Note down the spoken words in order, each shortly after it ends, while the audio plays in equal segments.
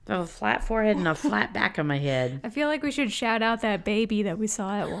I have a flat forehead and a flat back of my head. I feel like we should shout out that baby that we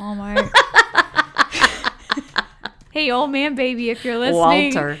saw at Walmart. Hey, old man baby, if you're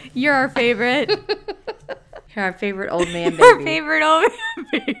listening, Walter. You're our favorite. You're our favorite old man baby. Our favorite old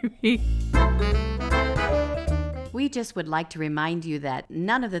man baby. We just would like to remind you that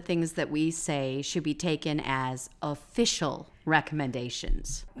none of the things that we say should be taken as official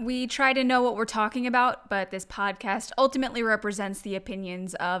recommendations. We try to know what we're talking about, but this podcast ultimately represents the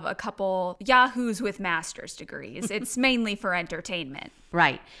opinions of a couple yahoos with master's degrees. It's mainly for entertainment.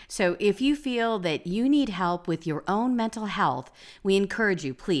 Right. So if you feel that you need help with your own mental health, we encourage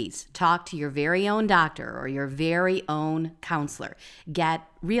you, please talk to your very own doctor or your very own counselor. Get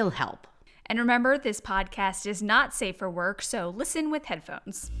real help. And remember, this podcast is not safe for work, so listen with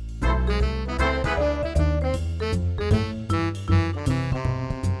headphones.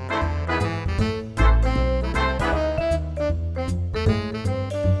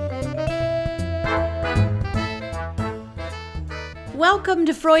 Welcome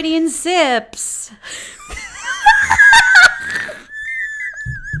to Freudian Sips.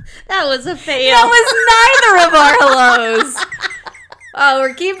 That was a fail. That was neither of our hellos. Oh,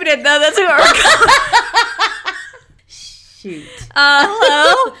 we're keeping it though. That's what we're Shoot.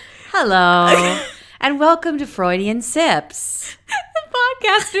 Hello. Hello. And welcome to Freudian Sips. The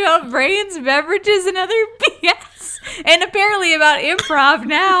podcast about brains, beverages, and other BS. And apparently about improv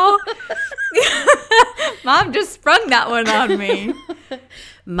now. Mom just sprung that one on me.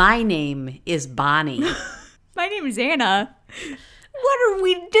 My name is Bonnie. My name is Anna. What are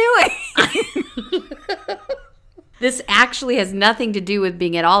we doing? This actually has nothing to do with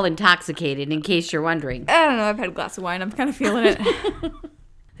being at all intoxicated, in case you're wondering. I don't know. I've had a glass of wine. I'm kind of feeling it.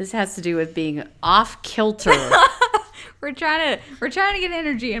 This has to do with being off kilter. We're trying to get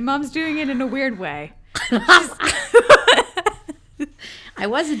energy, and Mom's doing it in a weird way. I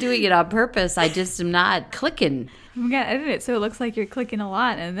wasn't doing it on purpose. I just am not clicking. I'm going to edit it so it looks like you're clicking a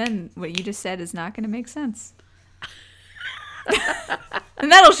lot, and then what you just said is not going to make sense.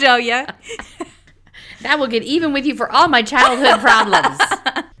 And that'll show you. That will get even with you for all my childhood problems.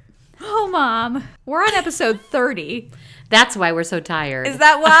 Oh, Mom. We're on episode 30. That's why we're so tired. Is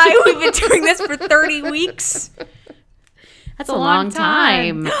that why we've been doing this for 30 weeks? That's a long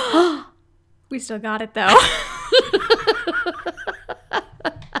time. We still got it, though.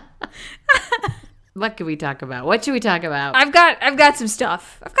 What can we talk about? What should we talk about? I've got some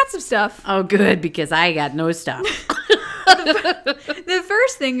stuff. Oh, good, because I got no stuff. The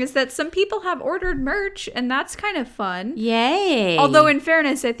first thing is that some people have ordered merch, and that's kind of fun. Yay. Although, in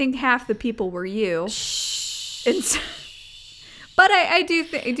fairness, I think half the people were you. But I do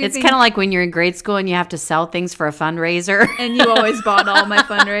think... It's kind of like when you're in grade school and you have to sell things for a fundraiser. And you always bought all my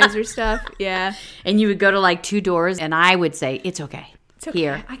fundraiser stuff. Yeah. And you would go to like 2 doors, and I would say, it's okay. It's okay.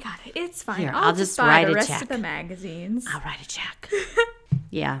 Here. I got it. It's fine. Here, I'll just buy write the a rest check. of the magazines. I'll write a check.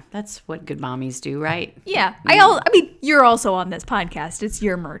 Yeah, that's what good mommies do, right? Yeah. I mean, you're also on this podcast. It's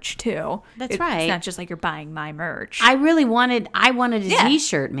your merch, too. That's right. It's not just like you're buying my merch. I wanted a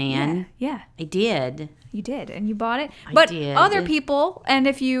t-shirt, man. Yeah. I did. You did, and you bought it. I But did. other people, and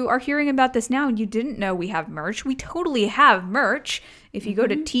if you are hearing about this now and you didn't know we have merch, we totally have merch. If you go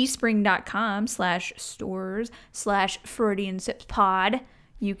to teespring.com/stores/FreudianSipsPod,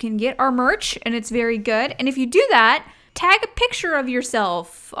 you can get our merch, and it's very good. And if you do that, tag a picture of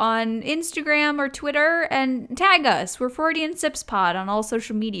yourself on Instagram or Twitter and tag us. We're Freudian Sips Pod on all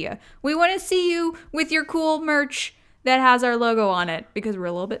social media. We want to see you with your cool merch that has our logo on it because we're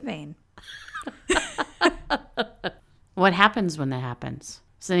a little bit vain. What happens when that happens?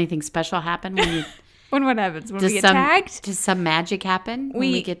 Does anything special happen when you... When what happens? When we get tagged? Does some magic happen when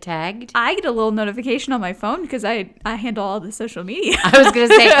we get tagged? I get a little notification on my phone because I handle all the social media. I was going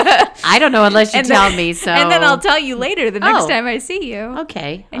to say, I don't know unless you tell me. So, and then I'll tell you later the next time I see you.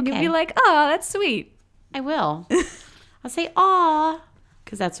 Okay. And you'll be like, oh, that's sweet. I will. I'll say, aw,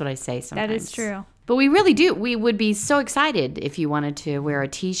 because that's what I say sometimes. That is true. But we really do. We would be so excited if you wanted to wear a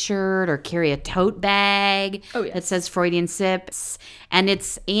t-shirt or carry a tote bag that says Freudian Sips. And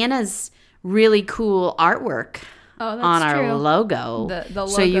it's Anna's really cool artwork on our logo. The logo.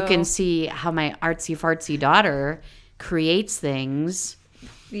 So you can see how my artsy-fartsy daughter creates things.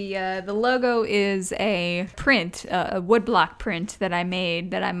 The logo is a print, a woodblock print that I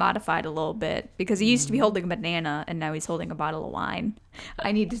made that I modified a little bit because he used to be holding a banana and now he's holding a bottle of wine.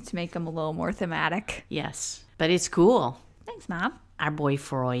 I needed to make him a little more thematic. Yes, but it's cool. Thanks, Mom. Our boy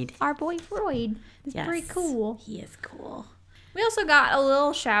Freud. Our boy Freud is pretty cool. He is cool. We also got a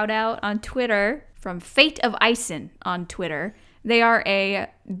little shout out on Twitter from Fate of Ison on Twitter. They are a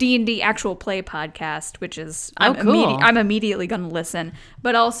D&D actual play podcast, which is cool. I'm immediately going to listen.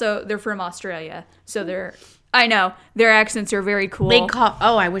 But also, they're from Australia, so I know their accents are very cool.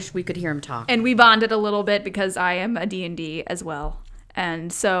 I wish we could hear them talk. And we bonded a little bit because I am a D&D as well,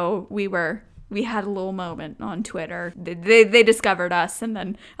 and so we had a little moment on Twitter. They discovered us, and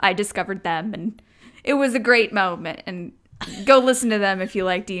then I discovered them, and it was a great moment. And go listen to them if you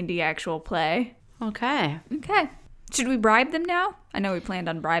like D&D actual play. Okay. Should we bribe them now? I know we planned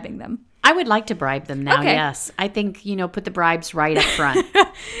on bribing them. I would like to bribe them now, Okay. yes. I think, put the bribes right up front.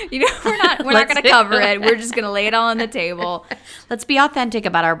 We're not going to cover it. We're just going to lay it all on the table. Let's be authentic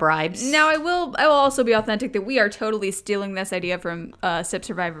about our bribes. Now, I will also be authentic that we are totally stealing this idea from Sip,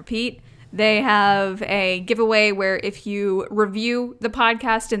 Survive, Repeat. They have a giveaway where if you review the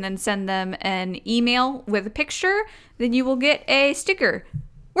podcast and then send them an email with a picture, then you will get a sticker.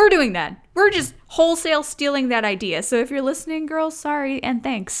 We're doing that. We're just wholesale stealing that idea. So if you're listening, girls, sorry and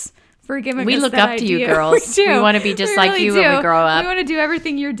thanks for giving We us look that up to idea. you, girls. We do. We want to be just like really you do. when we grow up. We want to do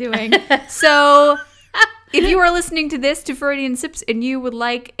everything you're doing. So if you are listening to this to Freudian Sips and you would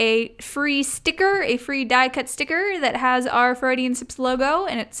like a free sticker, a free die-cut sticker that has our Freudian Sips logo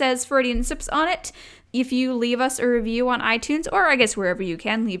and it says Freudian Sips on it, if you leave us a review on iTunes, or I guess wherever you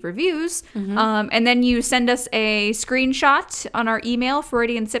can leave reviews, and then you send us a screenshot on our email,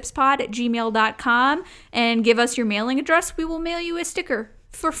 freudiansipspod@gmail.com, and give us your mailing address, we will mail you a sticker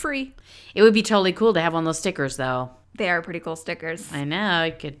for free. It would be totally cool to have one of those stickers, though. They are pretty cool stickers. I know.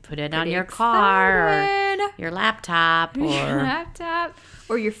 You could put it on Pretty your car excited. or your laptop Your or... laptop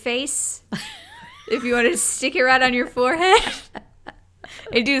or your face. If you want to stick it right on your forehead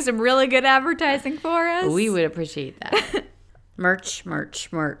and do some really good advertising for us. We would appreciate that. Merch. Merch.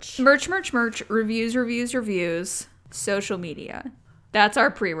 Reviews. Social media. That's our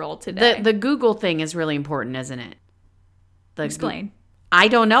pre-roll today. The Google thing is really important, isn't it? Explain. I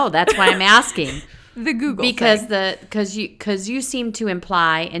don't know. That's why I'm asking. The Google because thing. because you seem to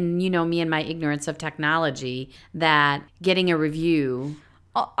imply, and me and my ignorance of technology, that getting a review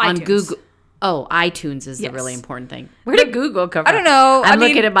on iTunes. Google. Oh, iTunes is the Yes. really important thing. Where did Google come from? I don't know. I'm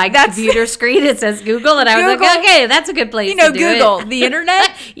looking at my computer screen. It says Google, and I was like, okay, that's a good place to do Google, it. the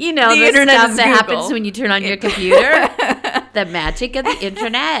internet. The internet stuff is that Google. happens when you turn on your computer. The magic of the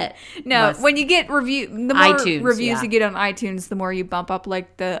internet. No, when you get the more iTunes, reviews yeah. you get on iTunes, the more you bump up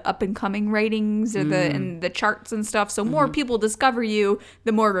like the up and coming ratings or and the charts and stuff. So more people discover you,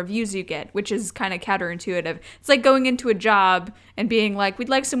 the more reviews you get, which is kind of counterintuitive. It's like going into a job and being like, we'd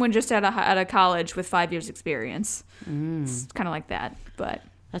like someone just out of college with 5 years experience. It's kind of like that, but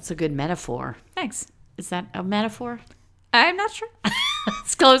That's a good metaphor. thanks. Is that a metaphor? I'm not sure.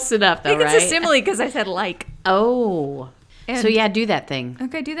 It's close enough, though, I think right? it's a simile because I said like. Oh. And- So, yeah, do that thing.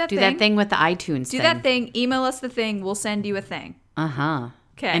 Okay, do that Do thing. that thing with the iTunes Do thing. that thing. Email us the thing. We'll send you a thing. Uh-huh.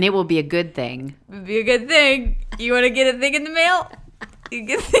 Okay. And it will be a good thing. Would be a good thing. You want to get a thing in the mail? You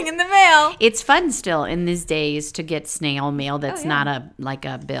get a thing in the mail. It's fun still in these days to get snail mail that's yeah. not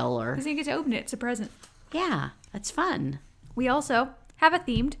a bill or... Because you get to open it. It's a present. Yeah, that's fun. We also have a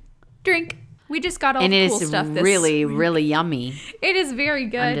themed drink. We just got all And the it cool is stuff this really, week. really yummy. It is very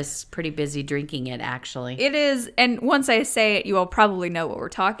good. I'm just pretty busy drinking it, actually. It is, and once I say it, you will probably know what we're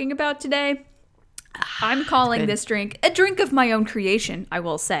talking about today. I'm calling this drink a drink of my own creation, I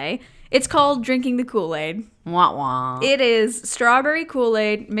will say. It's called Drinking the Kool-Aid. Wah wah. It is strawberry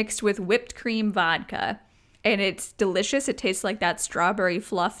Kool-Aid mixed with whipped cream vodka. And it's delicious. It tastes like that strawberry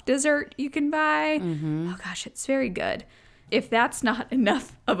fluff dessert you can buy. Oh gosh, it's very good. If that's not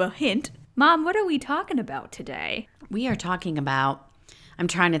enough of a hint, Mom, what are we talking about today? We are talking about... I'm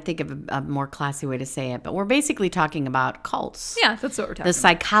trying to think of a more classy way to say it, but we're basically talking about cults. Yeah, that's what we're talking The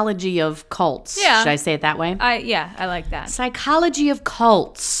psychology of cults. Yeah. Should I say it that way? I like that. Psychology of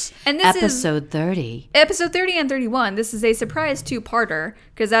cults. And this is- episode 30. Episode 30 and 31, this is a surprise two-parter,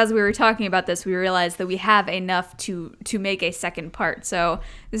 because as we were talking about this, we realized that we have enough to make a second part. So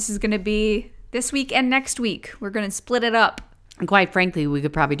this is going to be this week and next week. We're going to split it up. And quite frankly, we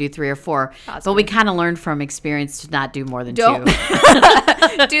could probably do 3 or 4. But we kind of learned from experience to not do more than 2. Don't.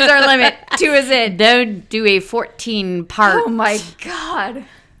 2's our limit. 2 is it. Don't do a 14-part. Oh my God.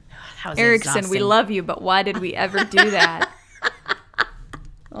 That was Erickson, we exhausting. love you, but why did we ever do that?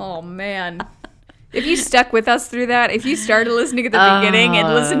 Oh, man. If you stuck with us through that, if you started listening at the beginning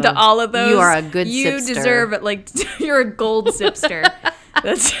and listened to all of those, you are a good you sipster. deserve it. Like, you're a gold sipster.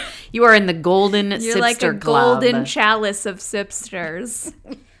 That's, You are in the golden you're sipster like a club. golden chalice of sipsters.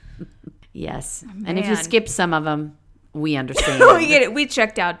 Yes. And if you man. skip some of them, we understand. We get it. We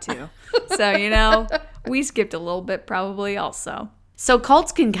checked out too. So, we skipped a little bit probably also. So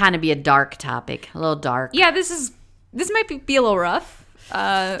cults can kind of be a dark topic, a little dark. Yeah, this is this might be a little rough.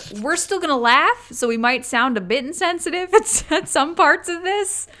 We're still going to laugh, so we might sound a bit insensitive at some parts of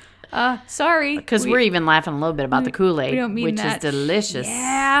this. Sorry. Because we're even laughing a little bit about the Kool-Aid, we don't mean which that. is delicious.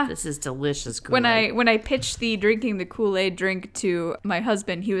 Yeah. This is delicious Kool-Aid. When I pitched the drinking the Kool-Aid drink to my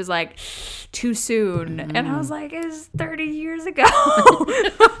husband, he was like, too soon. And I was like, it's 30 years ago.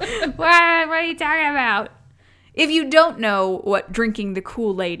 What are you talking about? If you don't know what drinking the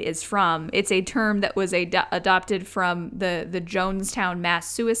Kool-Aid is from, it's a term that was adopted from the Jonestown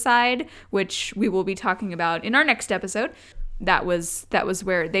mass suicide, which we will be talking about in our next episode. That was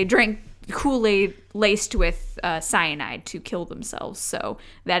where they drank Kool-Aid laced with cyanide to kill themselves. So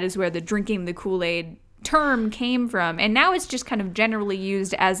that is where the drinking the Kool-Aid term came from. And now it's just kind of generally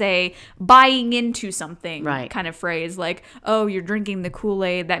used as a buying into something kind of phrase. Like, oh, you're drinking the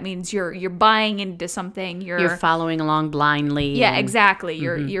Kool-Aid. That means you're buying into something. You're following along blindly. Yeah, exactly.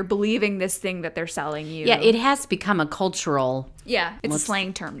 You're believing this thing that they're selling you. Yeah, it has become a cultural... Yeah, it's a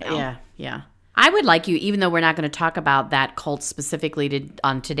slang term now. Yeah. I would like you, even though we're not going to talk about that cult specifically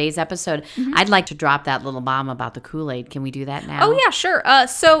on today's episode, I'd like to drop that little bomb about the Kool-Aid. Can we do that now? Oh, yeah, sure.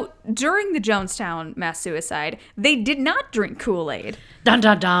 So during the Jonestown mass suicide, they did not drink Kool-Aid. Dun,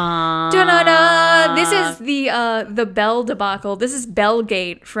 dun, dun. Dun, dun, dun. This is the Bell debacle. This is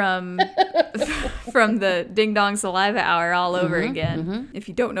Bellgate from the Ding Dong Saliva Hour all over again. If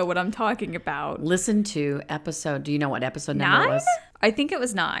you don't know what I'm talking about. Listen to episode, do you know what episode number it was? I think it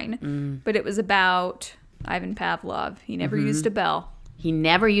was 9, but it was about Ivan Pavlov. He never used a bell. He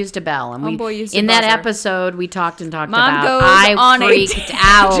never used a bell. And Homeboy used a in that buzzer. episode, we talked about I freaked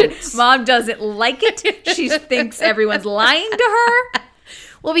out. Mom doesn't like it. She thinks everyone's lying to her.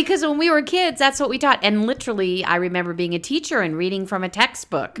 Well, because when we were kids, that's what we taught. And literally, I remember being a teacher and reading from a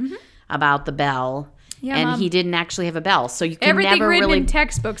textbook about the bell. Yeah, and Mom, he didn't actually have a bell, so you can everything never written really... in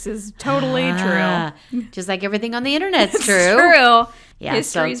textbooks is totally true. Just like everything on the internet's it's true. True. Yeah,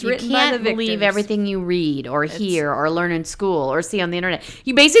 History's so you written can't by the believe victors. everything you read or hear or learn in school or see on the internet.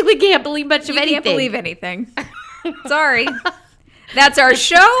 You basically can't believe much of anything. You can't believe anything. Sorry. That's our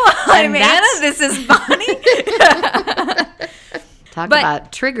show. I'm Anna. This is Bonnie. Talk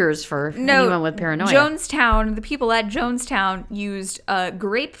about triggers for anyone with paranoia. Jonestown, the people at Jonestown used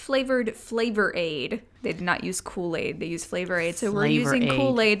grape-flavored Flavor Aid. They did not use Kool-Aid. They used Flavor Aid. So we're using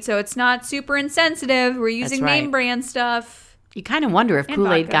Kool-Aid, so it's not super insensitive. We're using name brand stuff. You kind of wonder if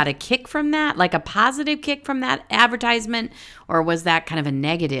Kool-Aid got a kick from that, like a positive kick from that advertisement, or was that kind of a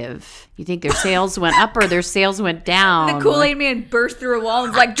negative? You think their sales went up or their sales went down? The Kool-Aid man burst through a wall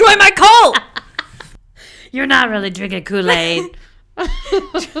and was like, join my cult! You're not really drinking Kool-Aid.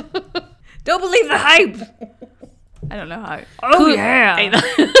 Don't believe the hype. I don't know how. Oh,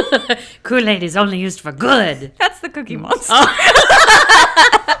 yeah. Kool-Aid is only used for good. That's the Cookie Monster.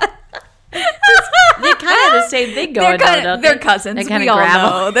 They're kind of the same thing going on, don't they? They're cousins. They kind of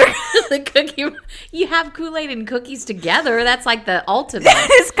grab them. The cookie. You have Kool-Aid and cookies together. That's like the ultimate.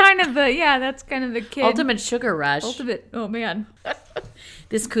 It's kind of that's kind of the kid. Ultimate sugar rush. Oh, man.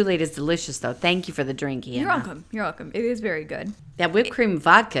 This Kool-Aid is delicious, though. Thank you for the drink, Anna. You're welcome. You're welcome. It is very good. That whipped cream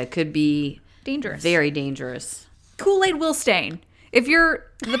vodka could be dangerous. Very dangerous. Kool-Aid will stain. If you're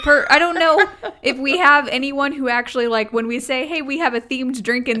I don't know if we have anyone who actually, like, when we say, hey, we have a themed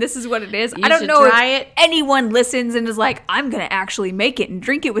drink and this is what it is. I don't know if anyone listens and is like, I'm going to actually make it and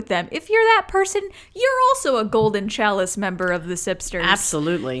drink it with them. If you're that person, you're also a Golden Chalice member of the Sipsters.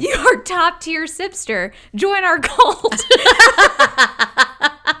 Absolutely. You're top tier Sipster. Join our cult.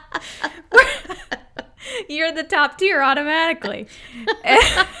 You're the top tier automatically.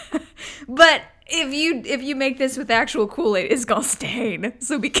 But if you make this with actual Kool-Aid, it's gonna stain.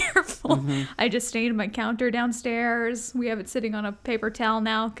 So be careful. I just stained my counter downstairs. We have it sitting on a paper towel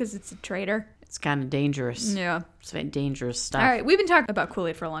now because it's a traitor. It's kind of dangerous. Yeah. It's very dangerous stuff. All right, we've been talking about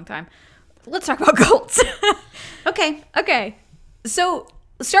Kool-Aid for a long time. Let's talk about cults. Okay. So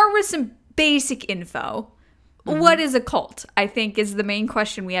start with some basic info. What is a cult, I think, is the main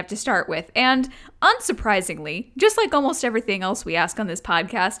question we have to start with. And unsurprisingly, just like almost everything else we ask on this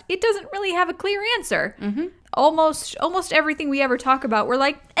podcast, it doesn't really have a clear answer. Almost everything we ever talk about, we're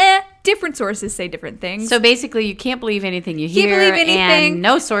like, different sources say different things. So basically, you can't believe anything you hear, and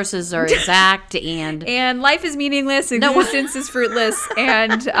no sources are exact, and life is meaningless, existence is fruitless,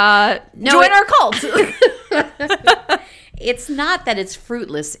 and join our cult. It's not that it's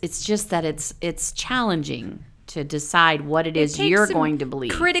fruitless. It's just that it's challenging to decide what it is you're going to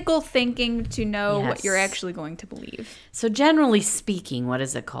believe. Critical thinking to know what you're actually going to believe. So generally speaking, what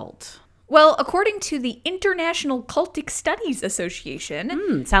is a cult? Well, according to the International Cultic Studies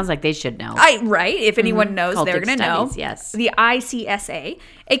Association... sounds like they should know. Right. If anyone knows, Cultic they're going to know. Yes. The ICSA.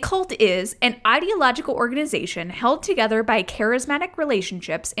 A cult is an ideological organization held together by charismatic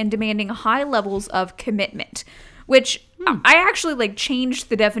relationships and demanding high levels of commitment. Which I actually changed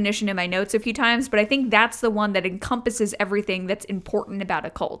the definition in my notes a few times, but I think that's the one that encompasses everything that's important about a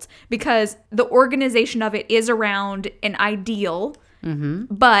cult. Because the organization of it is around an ideal...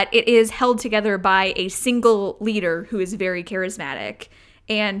 but it is held together by a single leader who is very charismatic,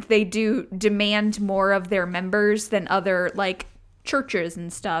 and they do demand more of their members than other churches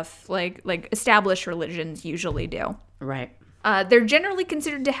and stuff like established religions usually do. Right. They're generally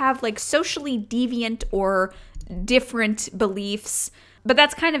considered to have socially deviant or different beliefs, but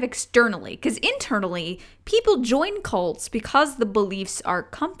that's kind of externally, because internally people join cults because the beliefs are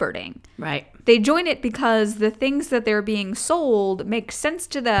comforting. Right. They join it because the things that they're being sold make sense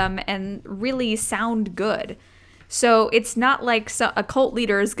to them and really sound good. So it's not like a cult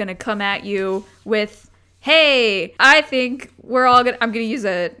leader is going to come at you with, hey, I think we're all going to... I'm going to use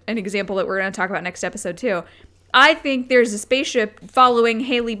an example that we're going to talk about next episode too. I think there's a spaceship following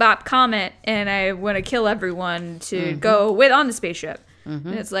Halley Bopp Comet, and I want to kill everyone to go on the spaceship.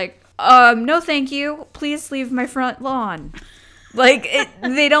 And it's no thank you. Please leave my front lawn.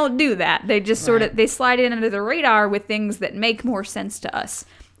 They don't do that. They just sort of, they slide in under the radar with things that make more sense to us.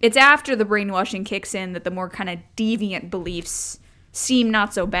 It's after the brainwashing kicks in that the more kind of deviant beliefs seem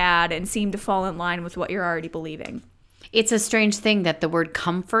not so bad and seem to fall in line with what you're already believing. It's a strange thing that the word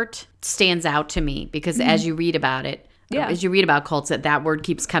comfort stands out to me because as you read about it, as you read about cults, that word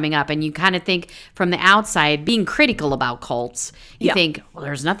keeps coming up. And you kind of think from the outside, being critical about cults, you think, well,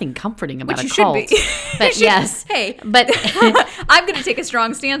 there's nothing comforting about a cult. But yes. Hey, but I'm going to take a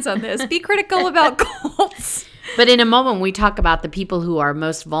strong stance on this. Be critical about cults. But in a moment, we talk about the people who are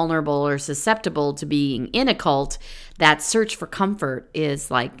most vulnerable or susceptible to being in a cult. That search for comfort is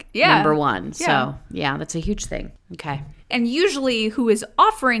number one. So, that's a huge thing. Okay. And usually who is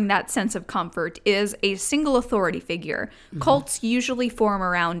offering that sense of comfort is a single authority figure. Cults usually form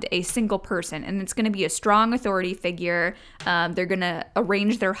around a single person, and it's going to be a strong authority figure. They're going to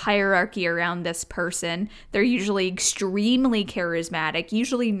arrange their hierarchy around this person. They're usually extremely charismatic,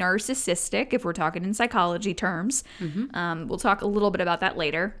 usually narcissistic, if we're talking in psychology terms. We'll talk a little bit about that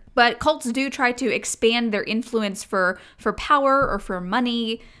later. But cults do try to expand their influence for power or for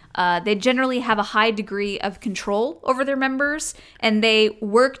money. They generally have a high degree of control over their members, and they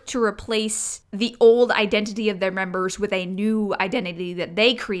work to replace the old identity of their members with a new identity that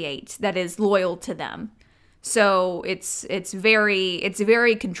they create that is loyal to them. So it's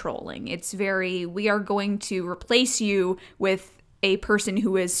very controlling. It's very, we are going to replace you with a person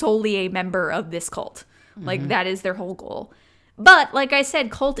who is solely a member of this cult. That is their whole goal. But like I said,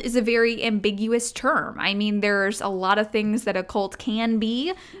 cult is a very ambiguous term. I mean, there's a lot of things that a cult can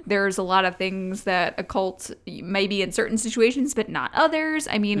be. There's a lot of things that a cult may be in certain situations, but not others.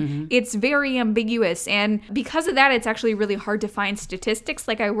 I mean, it's very ambiguous. And because of that, it's actually really hard to find statistics.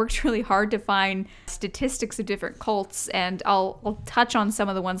 I worked really hard to find statistics of different cults, and I'll touch on some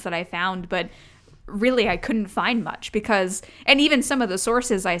of the ones that I found, but really I couldn't find much because, and even some of the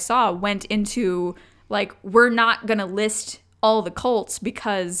sources I saw went into, we're not going to list all the cults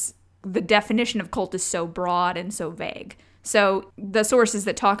because the definition of cult is so broad and so vague. So the sources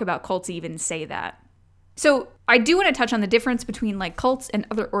that talk about cults even say that. So I do want to touch on the difference between cults and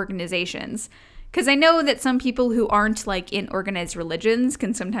other organizations, because I know that some people who aren't in organized religions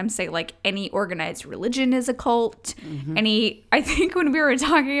can sometimes say any organized religion is a cult. I think when we were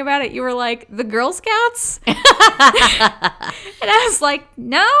talking about it, you were like, the Girl Scouts? And I was like,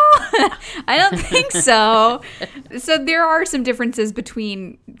 no, I don't think so. So there are some differences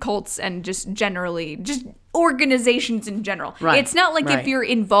between cults and just organizations in general. Right. It's not if you're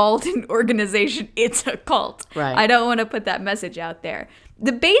involved in an organization, it's a cult. Right. I don't want to put that message out there.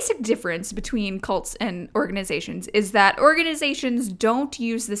 The basic difference between cults and organizations is that organizations don't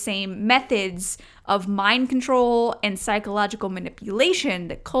use the same methods of mind control and psychological manipulation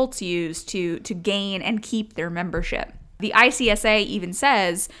that cults use to gain and keep their membership. The ICSA even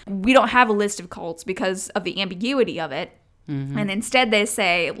says, we don't have a list of cults because of the ambiguity of it. And instead they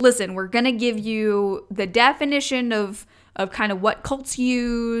say, listen, we're going to give you the definition of kind of what cults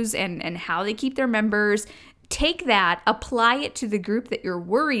use and how they keep their members. Take that, apply it to the group that you're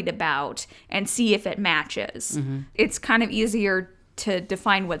worried about, and see if it matches. It's kind of easier to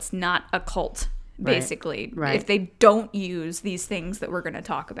define what's not a cult, basically, if they don't use these things that we're going to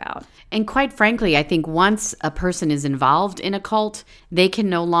talk about. And quite frankly, I think once a person is involved in a cult, they can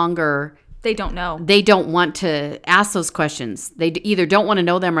no longer They don't know. They don't want to ask those questions. They either don't want to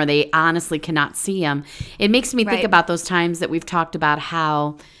know them or they honestly cannot see them. It makes me think about those times that we've talked about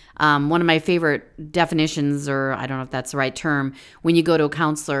how one of my favorite definitions, or I don't know if that's the right term, when you go to a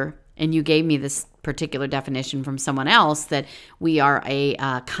counselor, and you gave me this particular definition from someone else, that we are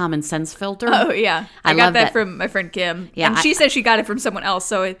a common sense filter. Oh, yeah. I got that from my friend Kim. Yeah, and she said she got it from someone else.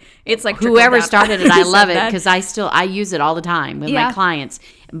 So it's like whoever started it, I love it because I use it all the time with my clients.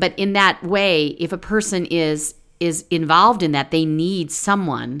 But in that way, if a person is involved in that, they need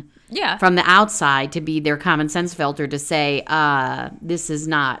someone from the outside to be their common sense filter to say, this is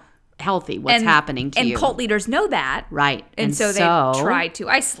not healthy, what's happening to you. And cult leaders know that. Right. And so they try to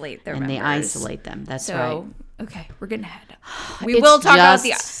isolate their members. And they isolate them. That's right. Okay, we're getting ahead. We will talk about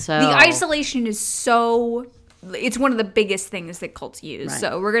the isolation is so... It's one of the biggest things that cults use. Right.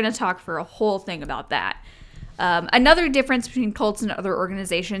 So we're going to talk for a whole thing about that. Another difference between cults and other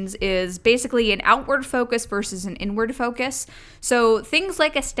organizations is basically an outward focus versus an inward focus. So things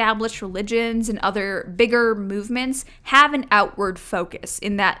like established religions and other bigger movements have an outward focus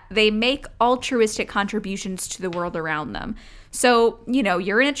in that they make altruistic contributions to the world around them. So,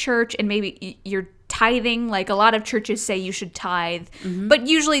 you're in a church and maybe you're tithing, like a lot of churches say you should tithe, but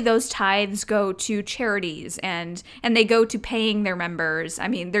usually those tithes go to charities and they go to paying their members. I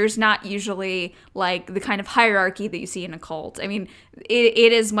mean, there's not usually like the kind of hierarchy that you see in a cult. I mean,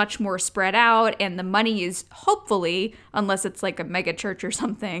 it is much more spread out, and the money is hopefully, unless it's like a mega church or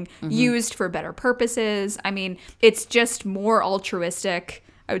something, used for better purposes. I mean, it's just more altruistic.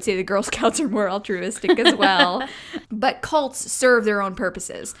 I would say the Girl Scouts are more altruistic as well. But cults serve their own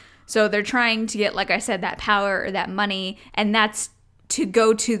purposes. So they're trying to get, like I said, that power or that money, and that's to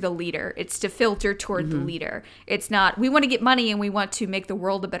go to the leader. It's to filter toward the leader. It's not, we want to get money and we want to make the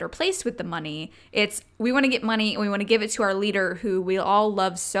world a better place with the money. It's, we want to get money and we want to give it to our leader who we all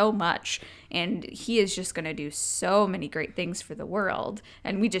love so much, and he is just going to do so many great things for the world,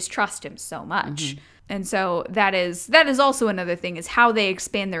 and we just trust him so much. And so that is also another thing, is how they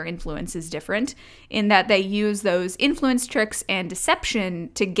expand their influence is different in that they use those influence tricks and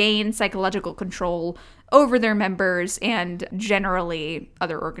deception to gain psychological control over their members, and generally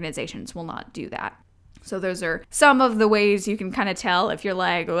other organizations will not do that. So those are some of the ways you can kind of tell if you're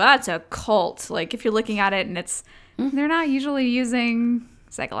like, well, that's a cult. Like if you're looking at it and it's, they're not usually using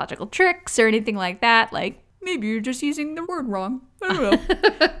psychological tricks or anything like that. Like maybe you're just using the word wrong. I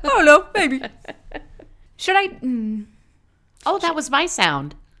don't know. Maybe. Should I? Oh, that was my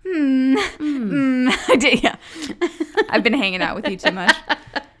sound. I did, yeah. I've been hanging out with you too much.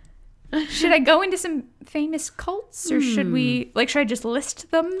 Should I go into some famous cults, or should I just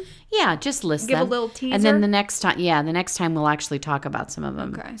list them? Yeah, just list them. Give a little teaser. And then the next time we'll actually talk about some of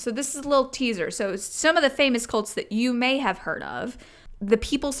them. Okay, so this is a little teaser. So some of the famous cults that you may have heard of. The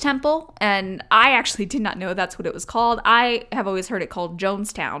People's Temple, and I actually did not know that's what it was called. I have always heard it called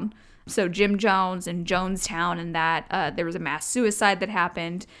Jonestown. So Jim Jones and Jonestown, and that there was a mass suicide that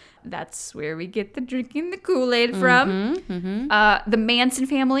happened. That's where we get the drinking the Kool-Aid from. The Manson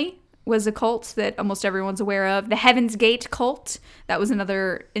family was a cult that almost everyone's aware of. The Heaven's Gate cult, that was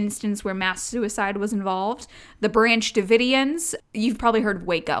another instance where mass suicide was involved. The Branch Davidians, you've probably heard of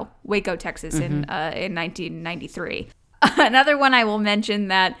Waco, Texas in 1993. Another one I will mention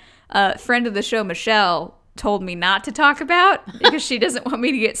that a friend of the show, Michelle, told me not to talk about because she doesn't want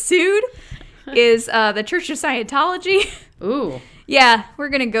me to get sued is the Church of Scientology. Ooh. Yeah, we're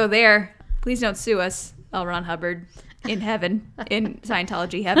going to go there. Please don't sue us, L. Ron Hubbard, in heaven, in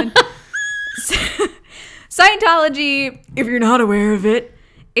Scientology heaven. Scientology, if you're not aware of it,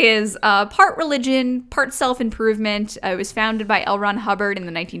 is part religion, part self-improvement. It was founded by L. Ron Hubbard in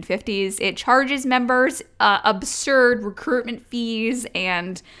the 1950s. It charges members absurd recruitment fees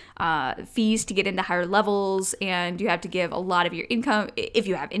and fees to get into higher levels, and you have to give a lot of your income, if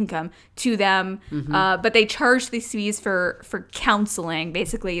you have income, to them. But they charge these fees for counseling,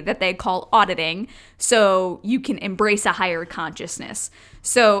 basically, that they call auditing, so you can embrace a higher consciousness.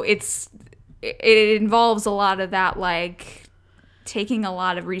 So it involves a lot of that, like taking a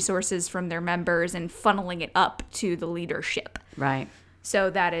lot of resources from their members and funneling it up to the leadership. Right. So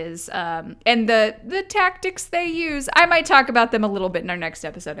that is, and the tactics they use, I might talk about them a little bit in our next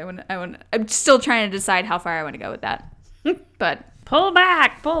episode. I'm still trying to decide how far I want to go with that. But pull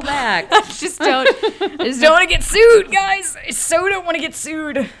back. I just don't want to get sued, guys. I so don't want to get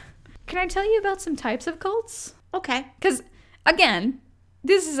sued. Can I tell you about some types of cults? Okay. Because, again,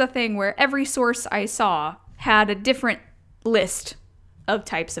 this is a thing where every source I saw had a different list of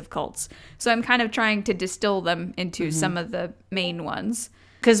types of cults. So I'm kind of trying to distill them into some of the main ones.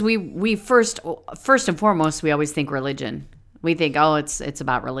 Because we first and foremost, we always think religion. We think, oh, it's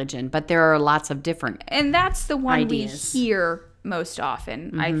about religion, but there are lots of different And that's the one ideas. we hear most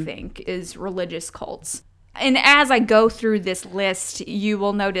often, I think, is religious cults. And as I go through this list, you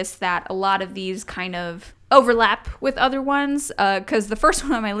will notice that a lot of these kind of overlap with other ones, because the first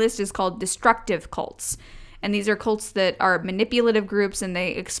one on my list is called destructive cults. And these are cults that are manipulative groups, and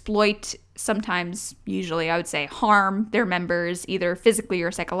they exploit, sometimes, usually, I would say, harm their members, either physically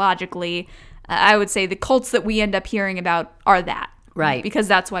or psychologically. I would say the cults that we end up hearing about are that. Right. Because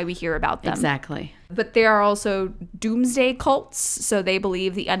that's why we hear about them. Exactly. But there are also doomsday cults, so they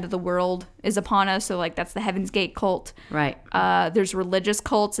believe the end of the world is upon us. So, like, that's the Heaven's Gate cult. Right. There's religious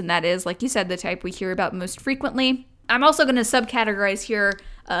cults, and that is, like you said, the type we hear about most frequently. I'm also going to subcategorize here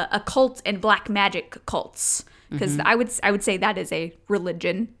occult and black magic cults, because I would say that is a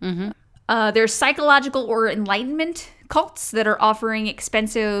religion. There's psychological or enlightenment cults that are offering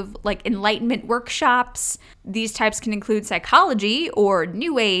expensive, like, enlightenment workshops. These types can include psychology or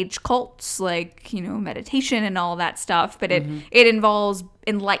new age cults, like, meditation and all that stuff, but it involves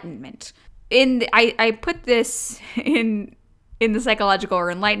enlightenment. I put this in the psychological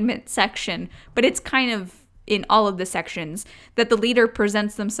or enlightenment section, but it's kind of in all of the sections, that the leader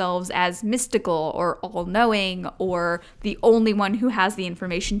presents themselves as mystical or all-knowing or the only one who has the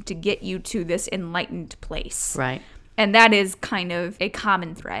information to get you to this enlightened place. Right. And that is kind of a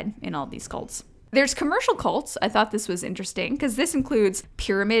common thread in all these cults. There's commercial cults. I thought this was interesting because this includes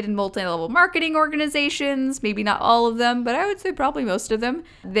pyramid and multi-level marketing organizations, maybe not all of them, but I would say probably most of them.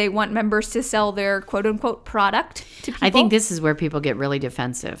 They want members to sell their quote-unquote product to people. I think this is where people get really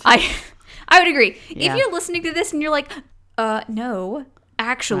defensive. I would agree. Yeah. If you're listening to this and you're like, no,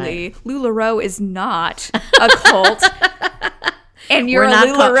 actually, LuLaRoe is not a cult. And you're a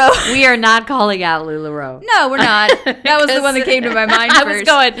LuLaRoe. We are not calling out LuLaRoe. No, we're not. That was the one that came to my mind first.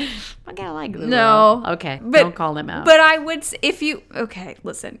 I was going, I gotta like LuLaRoe. No. Okay, but, don't call them out. But I would,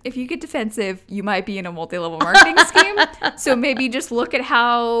 listen, if you get defensive, you might be in a multi-level marketing scheme. So maybe just look at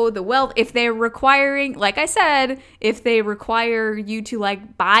how if they're requiring, like I said, if they require you to,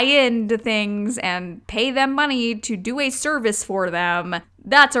 like, buy into things and pay them money to do a service for them,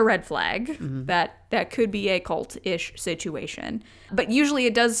 that's a red flag. That could be a cult-ish situation. But usually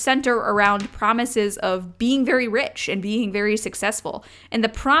it does center around promises of being very rich and being very successful. And the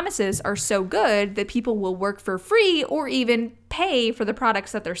promises are so good that people will work for free or even pay for the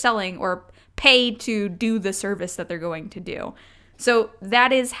products that they're selling or pay to do the service that they're going to do. So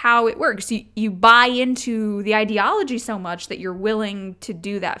that is how it works. You buy into the ideology so much that you're willing to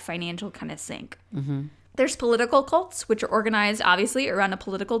do that financial kind of sink. There's political cults, which are organized, obviously, around a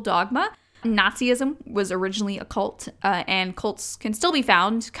political dogma. Nazism was originally a cult, and cults can still be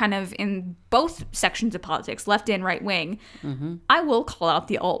found kind of in both sections of politics, left and right wing. I will call out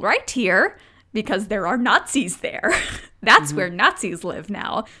the alt-right here because there are Nazis there. That's where Nazis live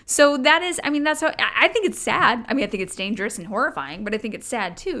now. So that is, that's how, I think it's sad. I think it's dangerous and horrifying, but I think it's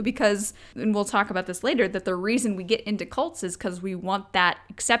sad too because, and we'll talk about this later, that the reason we get into cults is because we want that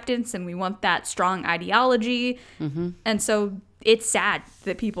acceptance and we want that strong ideology. And so it's sad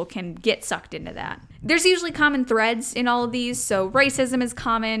that people can get sucked into that. There's usually common threads in all of these. So racism is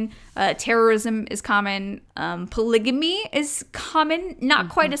common, terrorism is common, polygamy is common, not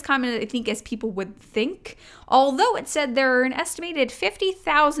quite as common, I think, as people would think. Although it said there are an estimated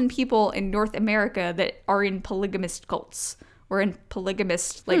 50,000 people in North America that are in polygamist cults. Or in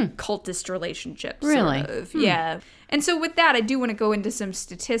polygamist, cultist relationships. Really? Sort of. Yeah. And so with that, I do want to go into some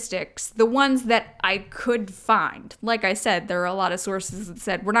statistics. The ones that I could find. Like I said, there are a lot of sources that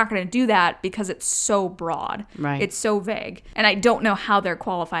said, we're not going to do that because it's so broad. Right. It's so vague. And I don't know how they're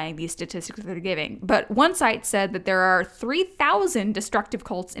qualifying these statistics that they're giving. But one site said that there are 3,000 destructive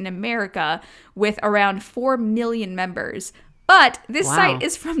cults in America with around 4 million members. But this site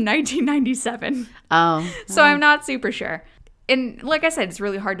is from 1997. Oh. So I'm not super sure. And like I said, it's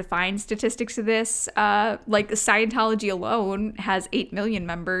really hard to find statistics of this. Like Scientology alone has 8 million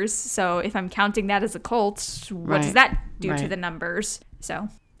members. So if I'm counting that as a cult, what does that do to the numbers? So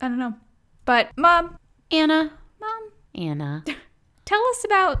I don't know. But Anna, tell us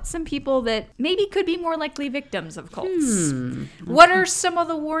about some people that maybe could be more likely victims of cults. What are some of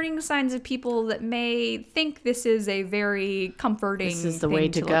the warning signs of people that may think this is a very comforting thing to look at? This is the way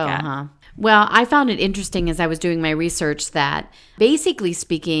to go, huh? Well, I found it interesting as I was doing my research that basically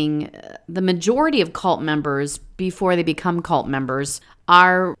speaking, the majority of cult members, before they become cult members,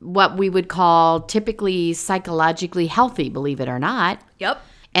 are what we would call typically psychologically healthy, believe it or not. Yep.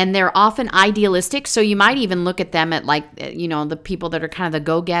 And they're often idealistic. So you might even look at them at the people that are kind of the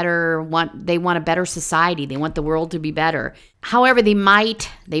go-getter, they want a better society. They want the world to be better. However,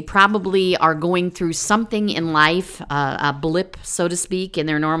 they probably are going through something in life, a blip, so to speak, in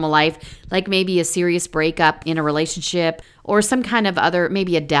their normal life, like maybe a serious breakup in a relationship or some kind of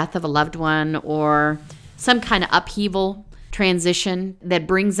maybe a death of a loved one or some kind of upheaval transition that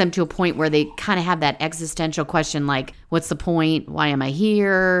brings them to a point where they kind of have that existential question like, what's the point? Why am I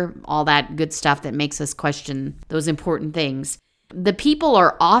here? All that good stuff that makes us question those important things. The people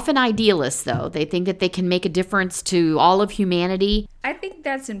are often idealists, though. They think that they can make a difference to all of humanity. I think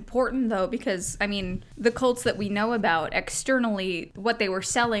that's important, though, because, the cults that we know about externally, what they were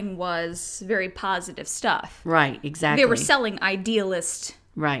selling was very positive stuff. Right, exactly. They were selling idealist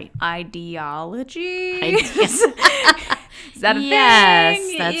ideology. Ideas. Is that a yes,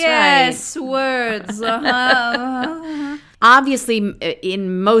 thing? That's yes, right. Words. Obviously,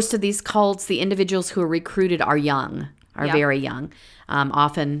 in most of these cults, the individuals who are recruited are very young.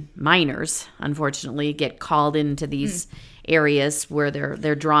 Often minors, unfortunately, get called into these areas where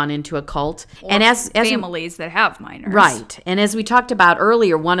they're drawn into a cult. Or and as families that have minors. Right. And as we talked about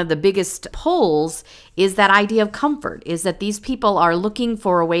earlier, one of the biggest pulls is that idea of comfort, is that these people are looking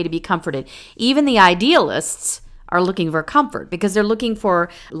for a way to be comforted. Even the idealists are looking for comfort because they're looking for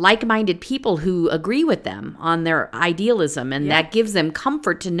like-minded people who agree with them on their idealism, and that gives them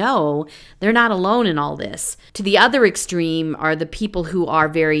comfort to know they're not alone in all this. To the other extreme are the people who are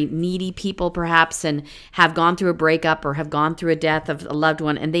very needy people perhaps and have gone through a breakup or have gone through a death of a loved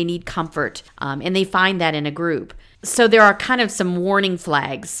one, and they need comfort, and they find that in a group. So there are kind of some warning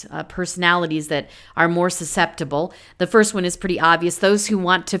flags, personalities that are more susceptible. The first one is pretty obvious, those who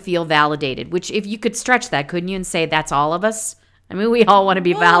want to feel validated, which if you could stretch that, couldn't you, and say that's all of us? We all want to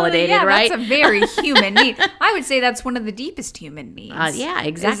be validated, right? That's a very human need. I would say that's one of the deepest human needs. Yeah,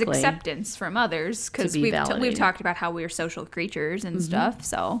 exactly. Is acceptance from others, because we've talked about how we're social creatures and stuff,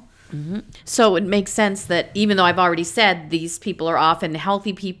 so... Mm-hmm. So it makes sense that even though I've already said these people are often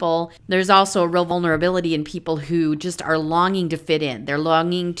healthy people, there's also a real vulnerability in people who just are longing to fit in. They're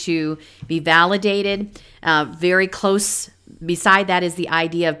longing to be validated. Very close beside that is the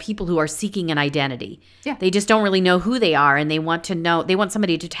idea of people who are seeking an identity. Yeah. They just don't really know who they are, and they want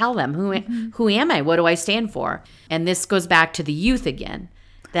somebody to tell them, who am I? What do I stand for? And this goes back to the youth again,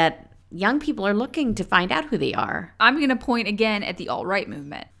 that young people are looking to find out who they are. I'm going to point again at the alt-right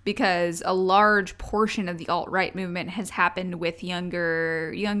movement, because a large portion of the alt-right movement has happened with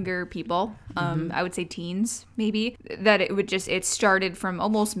younger people. I would say teens, maybe. That it started from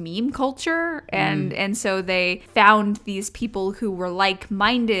almost meme culture, and so they found these people who were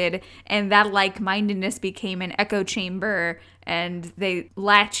like-minded, and that like-mindedness became an echo chamber, and they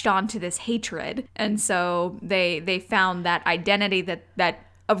latched onto this hatred, and so they found that identity that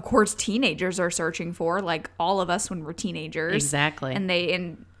of course teenagers are searching for, like all of us when we're teenagers. Exactly. And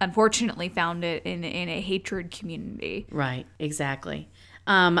they unfortunately found it in a hatred community. Right, exactly.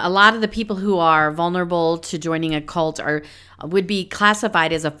 A lot of the people who are vulnerable to joining a cult would be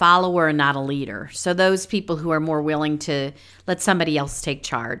classified as a follower and not a leader. So those people who are more willing to let somebody else take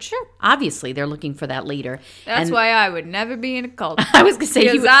charge. Sure. Obviously, they're looking for that leader. That's why I would never be in a cult. I was going to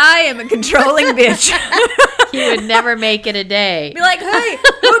say, because I am a controlling bitch. You would never make it a day. Be like, hey,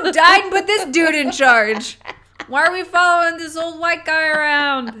 who died and put this dude in charge? Why are we following this old white guy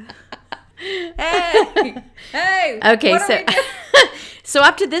around? Hey. Okay, so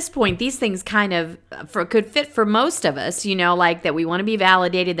up to this point, these things kind of could fit for most of us, like that we want to be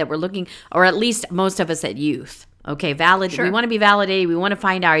validated, that we're looking, or at least most of us at youth. Okay, Sure. We want to be validated. We want to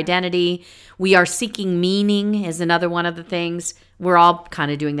find our identity. We are seeking meaning is another one of the things. We're all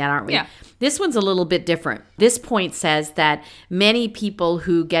kind of doing that, aren't we? Yeah. This one's a little bit different. This point says that many people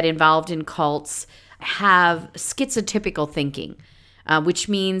who get involved in cults have schizotypical thinking, which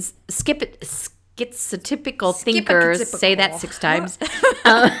means schizotypical thinkers, say that 6 times.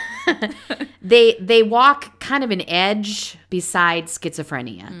 They walk kind of an edge beside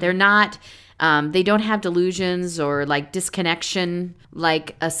schizophrenia. They're not... they don't have delusions or like disconnection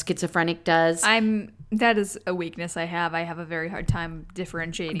like a schizophrenic does. That is a weakness I have. I have a very hard time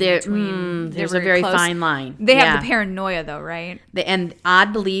differentiating between. There's a very fine line. They have the paranoia, though, right? And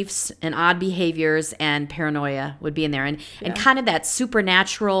odd beliefs and odd behaviors and paranoia would be in there, and kind of that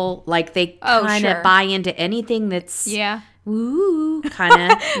supernatural, like they kind of buy into anything that's woo,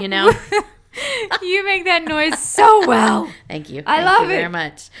 kind of, You make that noise so well. Thank you. I love it very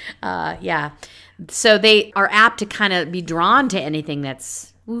much. So they are apt to kind of be drawn to anything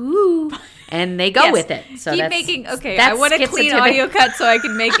that's woo, and they go with it. So keep making. Okay, I want a clean audio cut so I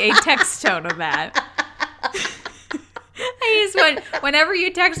can make a text tone of that. I just want, whenever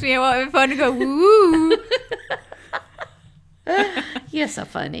you text me, I want my phone to go woo. You're so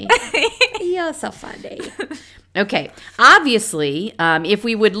funny. You're so funny. Okay. Obviously, if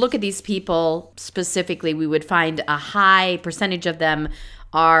we would look at these people specifically, we would find a high percentage of them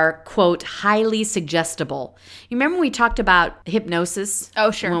are, quote, highly suggestible. You remember we talked about hypnosis? Oh,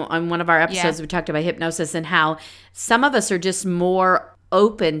 sure. On one of our episodes, we talked about hypnosis and how some of us are just more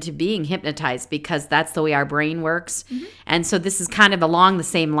open to being hypnotized because that's the way our brain works. Mm-hmm. And so this is kind of along the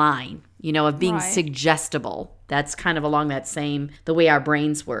same line, of being suggestible. That's kind of along that same, the way our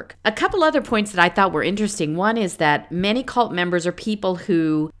brains work. A couple other points that I thought were interesting. One is that many cult members are people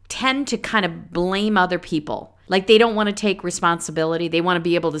who tend to kind of blame other people. Like they don't want to take responsibility. They want to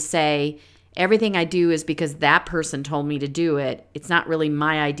be able to say, everything I do is because that person told me to do it. It's not really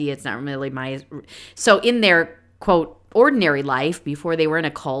my idea. It's not really my... So in their, quote, ordinary life, before they were in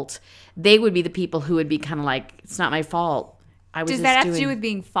a cult, they would be the people who would be kind of like, it's not my fault. Does that have to do with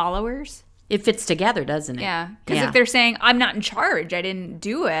being followers? It fits together, doesn't it? Yeah. Because if they're saying, I'm not in charge, I didn't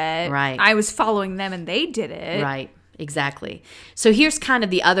do it. Right. I was following them and they did it. Right. Exactly. So here's kind of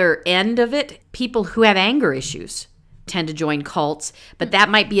the other end of it. People who have anger issues tend to join cults, but that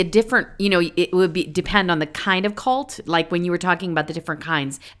might be a different, it would depend on the kind of cult. Like when you were talking about the different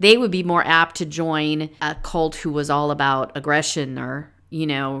kinds, they would be more apt to join a cult who was all about aggression or,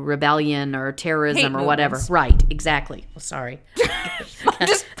 rebellion or terrorism or whatever. Right. Exactly. Oh, sorry. I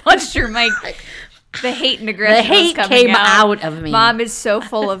just punched your mic. The hate and aggression. The hate came out of me. Mom is so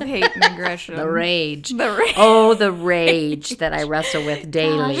full of hate and aggression. The rage. The rage. Oh, the rage that I wrestle with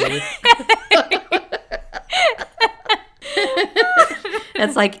daily.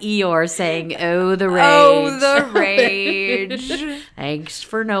 That's like Eeyore saying, oh, the rage. Oh, the rage. Thanks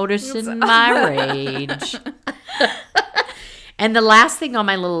for noticing my rage. And the last thing on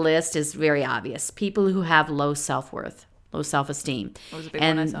my little list is very obvious. People who have low self-worth. Low self-esteem.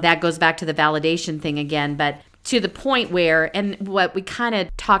 And that goes back to the validation thing again, but to the point where, and what we kind of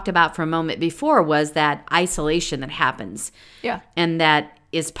talked about for a moment before was that isolation that happens. Yeah. And that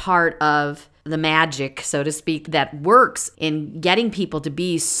is part of the magic, so to speak, that works in getting people to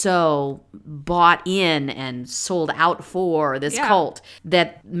be so bought in and sold out for this cult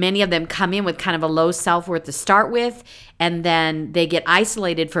that many of them come in with kind of a low self-worth to start with, and then they get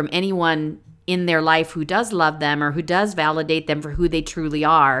isolated from anyone in their life who does love them or who does validate them for who they truly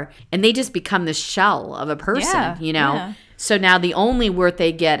are, and they just become this shell of a person, Yeah. So now the only worth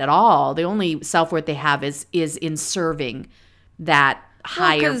they get at all, the only self-worth they have is in serving that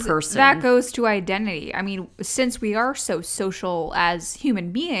higher person. That goes to identity. I mean, since we are so social as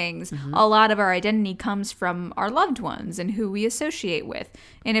human beings, a lot of our identity comes from our loved ones and who we associate with.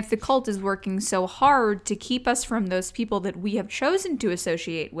 And if the cult is working so hard to keep us from those people that we have chosen to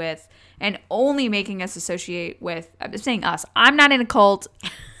associate with and only making us associate with, I'm saying us, I'm not in a cult.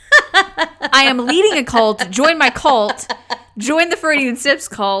 I am leading a cult. Join my cult. Join the Freudian Sips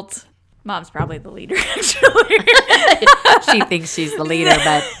cult. Mom's probably the leader, actually. She thinks she's the leader,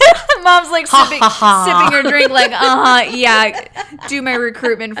 but... Mom's like sipping her drink like, yeah, do my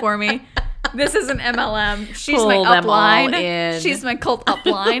recruitment for me. This is an MLM. She's Pull my them upline. all in. She's my cult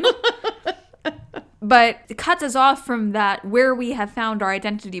upline. But it cuts us off from that where we have found our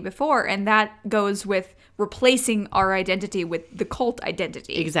identity before, and that goes with replacing our identity with the cult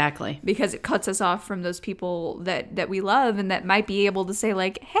identity. Exactly. Because it cuts us off from those people that we love and that might be able to say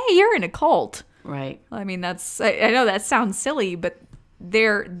like, hey, you're in a cult. Right. I mean, I know that sounds silly, but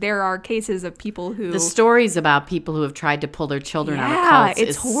there are cases of people who... The stories about people who have tried to pull their children out of cults.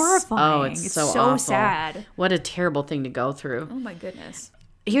 It's horrifying. Oh, it's so so awful. sad. What a terrible thing to go through. Oh my goodness.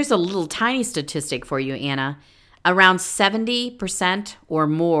 Here's a little tiny statistic for you, Anna. Around 70% or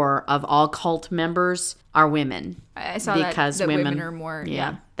more of all cult members are women. I saw that women are more.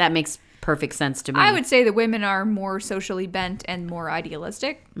 Yeah. That makes perfect sense to me. I would say that women are more socially bent and more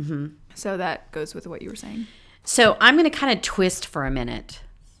idealistic. Mm-hmm. So that goes with what you were saying. So I'm going to kind of twist for a minute.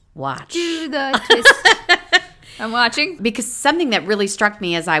 Watch. Do the twist. I'm watching. Because something that really struck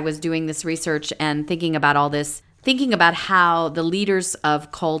me as I was doing this research and thinking about all this, thinking about how the leaders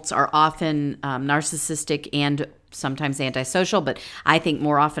of cults are often narcissistic and sometimes antisocial, but I think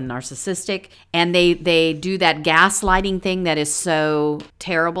more often narcissistic. And they do that gaslighting thing that is so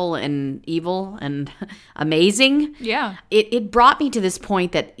terrible and evil and amazing. Yeah. It brought me to this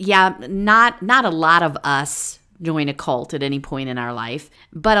point that, not a lot of us join a cult at any point in our life,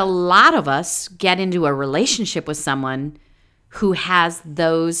 but a lot of us get into a relationship with someone who has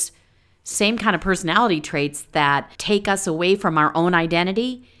those same kind of personality traits that take us away from our own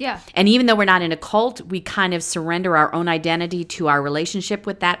identity. Yeah. And even though we're not in a cult, we kind of surrender our own identity to our relationship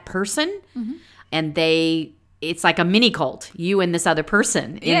with that person. Mm-hmm. And they it's like a mini cult, you and this other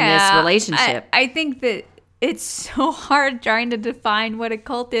person in this relationship. I think that it's so hard trying to define what a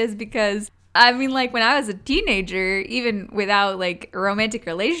cult is because, I mean, like when I was a teenager, even without like romantic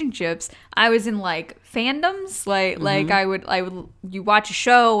relationships, I was in like fandoms. Like I would you watch a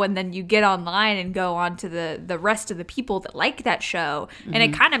show and then you get online and go on to the rest of the people that like that show, and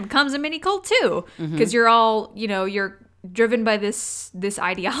it kind of becomes a mini cult too, because you're all, you're driven by this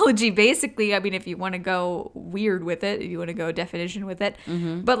ideology basically. I mean, if you want to go weird with it, if you want to go definition with it,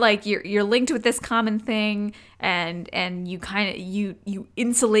 but like you're linked with this common thing, and you kind of you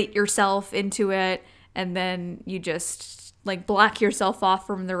insulate yourself into it, and then you just like block yourself off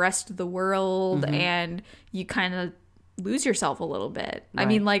from the rest of the world, and you kind of lose yourself a little bit. Right. I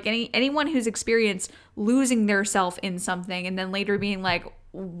mean, like anyone who's experienced losing their self in something and then later being like,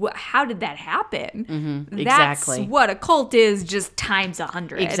 how did that happen? Exactly. That's what a cult is, just times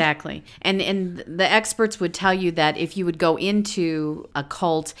 100. Exactly. And the experts would tell you that if you would go into a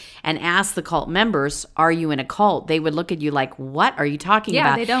cult and ask the cult members, are you in a cult? They would look at you like, what are you talking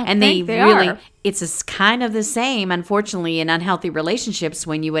about? They don't and think they really are. It's kind of the same, unfortunately, in unhealthy relationships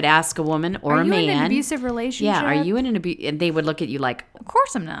when you would ask a woman or a man. Are you in an abusive relationship? Yeah, are you in an abusive? And they would look at you like, of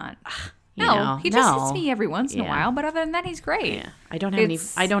course I'm not. He just hits me every once in a while, but other than that, he's great. Yeah. I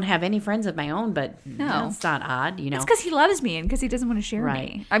don't have any friends of my own, but it's not odd, It's because he loves me and because he doesn't want to share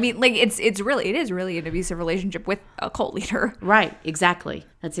me. I mean, like it is really an abusive relationship with a cult leader. Right, exactly.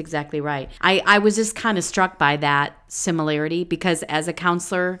 That's exactly right. I was just kind of struck by that similarity because as a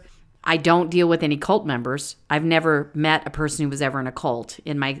counselor, I don't deal with any cult members. I've never met a person who was ever in a cult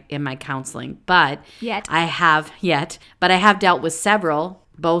in my counseling, but I have dealt with several,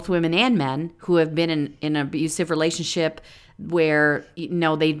 both women and men, who have been in an abusive relationship where,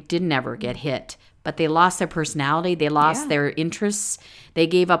 they didn't ever get hit, but they lost their personality. They lost their interests. They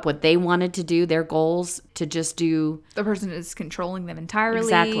gave up what they wanted to do, their goals, to just do. The person is controlling them entirely.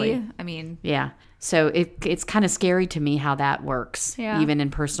 Exactly. I mean. Yeah. So it's kind of scary to me how that works, even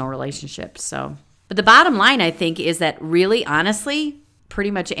in personal relationships. So, but the bottom line, I think, is that really, honestly,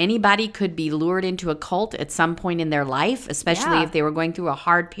 pretty much anybody could be lured into a cult at some point in their life, especially if they were going through a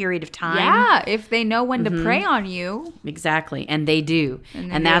hard period of time. Yeah, if they know when to prey on you. Exactly, and they do.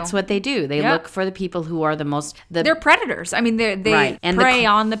 And that's what they do. They look for the people who are the most... They're predators. I mean, they prey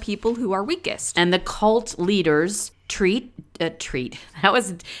on the people who are weakest. And the cult leaders treat. That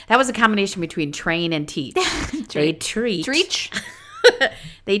was a combination between train and teach. They treat.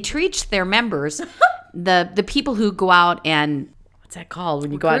 They treat their members, the people who go out and... What's that called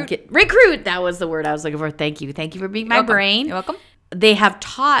when you go out and get... Recruit! That was the word I was looking for. Thank you. Thank you for being my brain. You're welcome. They have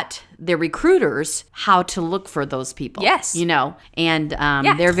taught their recruiters how to look for those people. Yes. And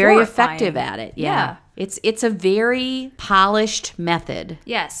they're very effective at it. Yeah. It's a very polished method.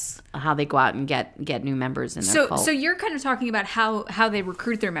 Yes. How they go out and get new members in their cult. So you're kind of talking about how they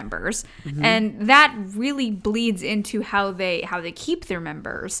recruit their members, and that really bleeds into how they keep their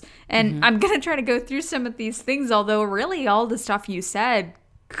members. And I'm going to try to go through some of these things, although really all the stuff you said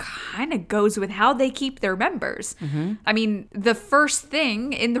kind of goes with how they keep their members. I mean, the first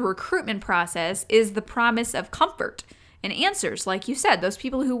thing in the recruitment process is the promise of comfort and answers. Like you said, those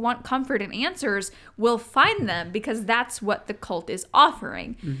people who want comfort and answers will find them because that's what the cult is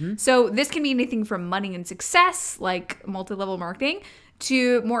offering. So this can be anything from money and success, like multi-level marketing,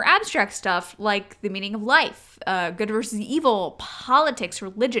 to more abstract stuff like the meaning of life, good versus evil, politics,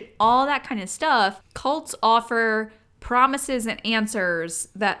 religion, all that kind of stuff. Cults offer promises and answers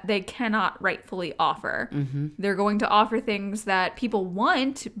that they cannot rightfully offer. They're going to offer things that people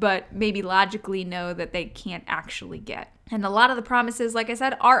want, but maybe logically know that they can't actually get. And a lot of the promises, like I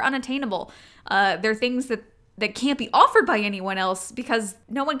said, are unattainable. They're things that can't be offered by anyone else because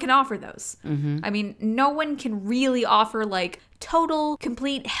no one can offer those. I mean, no one can really offer like total,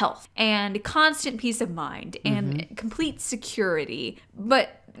 complete health and constant peace of mind and complete security.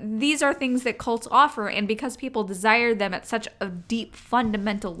 But these are things that cults offer, and because people desire them at such a deep,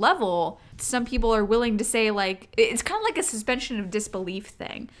 fundamental level, some people are willing to say, like, it's kind of like a suspension of disbelief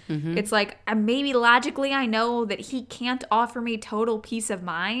thing. It's like, maybe logically I know that he can't offer me total peace of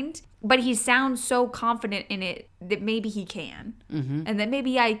mind, but he sounds so confident in it that maybe he can. And that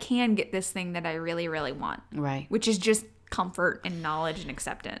maybe I can get this thing that I really, really want. Right. Which is just comfort and knowledge and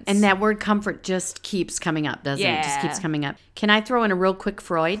acceptance. And that word comfort just keeps coming up, doesn't it? It just keeps coming up. Can I throw in a real quick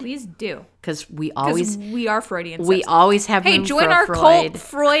Freud? Please do. Because we are Freudian. We always have room join for our Freud. Cult.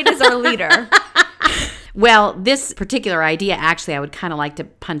 Freud is our leader. Well, this particular idea, actually, I would kind of like to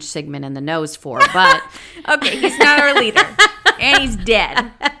punch Sigmund in the nose for, but... Okay, he's not our leader. And he's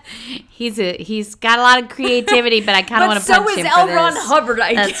dead. He's got a lot of creativity, but I kind of want to punch him for this. But so is L. Ron Hubbard,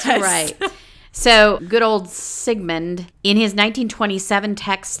 I guess. That's right. So, good old Sigmund, in his 1927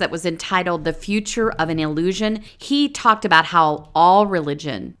 text that was entitled The Future of an Illusion, he talked about how all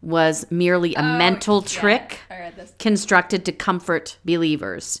religion was merely a mental trick constructed to comfort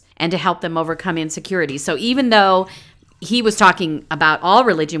believers and to help them overcome insecurity. So, even though he was talking about all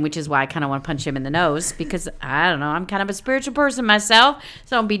religion, which is why I kind of want to punch him in the nose because, I don't know, I'm kind of a spiritual person myself,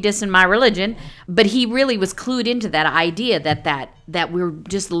 so don't be dissing my religion. But he really was clued into that idea that we're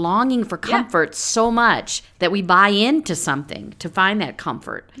just longing for comfort so much that we buy into something to find that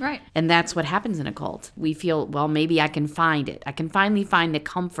comfort. Right. And that's what happens in a cult. We feel, well, maybe I can find it. I can finally find the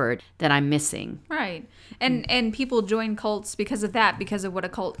comfort that I'm missing. Right. And people join cults because of that, because of what a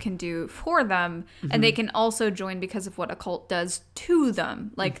cult can do for them. And they can also join because of what a cult does to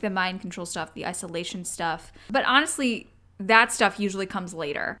them, like the mind control stuff, the isolation stuff. But honestly, that stuff usually comes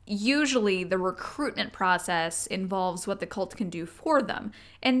later. Usually the recruitment process involves what the cult can do for them.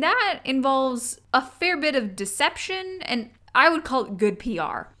 And that involves a fair bit of deception, and I would call it good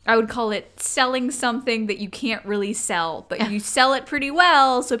PR. I would call it selling something that you can't really sell, but you sell it pretty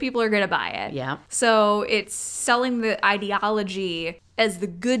well, so people are going to buy it. Yeah. So it's selling the ideology as the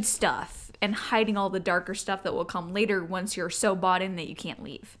good stuff and hiding all the darker stuff that will come later once you're so bought in that you can't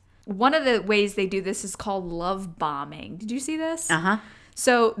leave. One of the ways they do this is called love bombing. Did you see this? Uh-huh.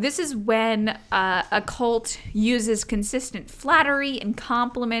 So this is when a cult uses consistent flattery and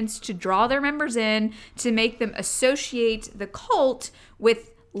compliments to draw their members in, to make them associate the cult with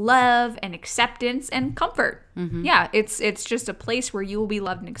love and acceptance and comfort. Mm-hmm. Yeah, it's just a place where you will be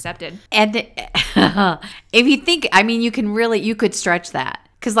loved and accepted. And if you think, I mean, you could stretch that.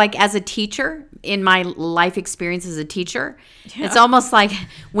 Because like as a teacher, in my life experience as a teacher, it's almost like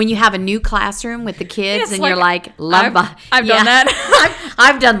when you have a new classroom with the kids and you're like, love bombing. I've done that.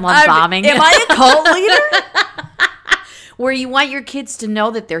 I've done love bombing. Am I a cult leader? Where you want your kids to know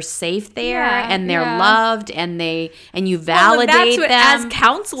that they're safe there and they're loved and you validate them. As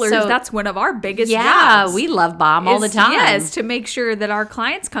counselors, that's one of our biggest jobs. Yeah, we love bomb all the time. Yes, to make sure that our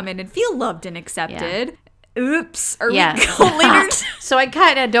clients come in and feel loved and accepted. Yeah. Oops, are we cult leaders? So I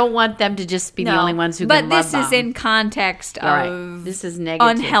kind of don't want them to just be the only ones who can love bomb. But this is in context of this is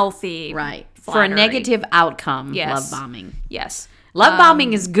negative. Unhealthy. Right. Flattery. For a negative outcome, love bombing. Yes. Love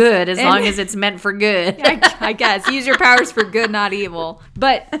bombing is good as long as it's meant for good. I guess. Use your powers for good, not evil.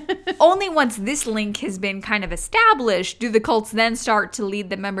 But only once this link has been kind of established do the cults then start to lead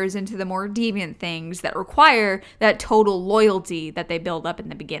the members into the more deviant things that require that total loyalty that they build up in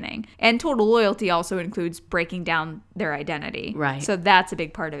the beginning. And total loyalty also includes breaking down their identity. Right. So that's a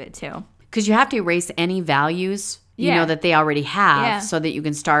big part of it too. Because you have to erase any values, you know, that they already have so that you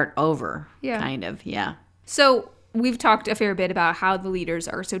can start over. Yeah. Kind of. Yeah. So we've talked a fair bit about how the leaders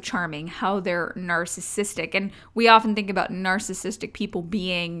are so charming, how they're narcissistic. And we often think about narcissistic people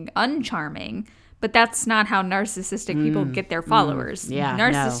being uncharming, but that's not how narcissistic people get their followers.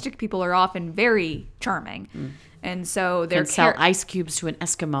 Narcissistic people are often very charming. And so they're sell ice cubes to an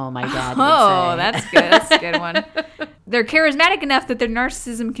Eskimo, my dad would say. Oh, that's good. That's a good one. They're charismatic enough that their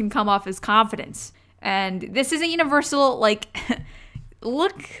narcissism can come off as confidence. And this isn't universal. Like,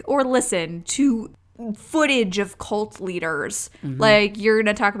 look or listen to footage of cult leaders. Like, you're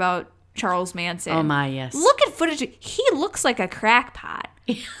going to talk about Charles Manson. Oh my, yes. Look at footage. He looks like a crackpot.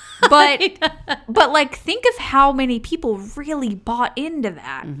 But like, think of how many people really bought into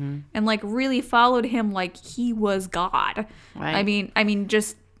that and like really followed him like he was God. Right. I mean,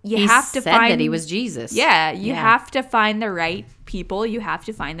 just you have to find that he was Jesus. Yeah, you have to find the right people. You have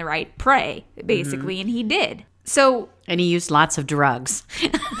to find the right prey, basically, and he did. So, and he used lots of drugs.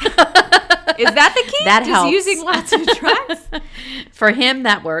 Is that the key? That Just helps. Using lots of drugs? For him,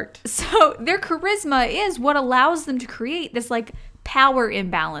 that worked. So their charisma is what allows them to create this like power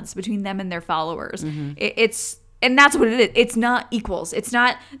imbalance between them and their followers. And that's what it is. It's not equals. It's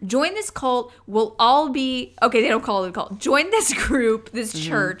not join this cult. We'll all be okay. They don't call it a cult. Join this group, this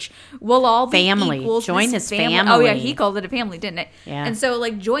church. We'll all be family. Equals. Join this family. Oh yeah, he called it a family, didn't it? Yeah. And so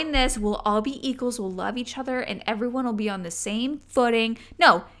like join this. We'll all be equals. We'll love each other, and everyone will be on the same footing.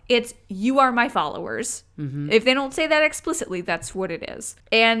 No, it's you are my followers. If they don't say that explicitly, that's what it is.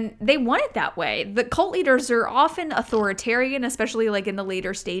 And they want it that way. The cult leaders are often authoritarian, especially like in the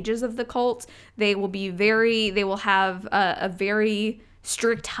later stages of the cult. They will have a very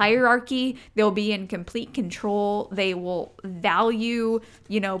strict hierarchy. They'll be in complete control. They will value,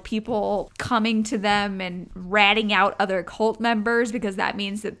 people coming to them and ratting out other cult members because that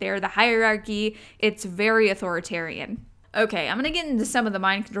means that they're the hierarchy. It's very authoritarian. Okay, I'm going to get into some of the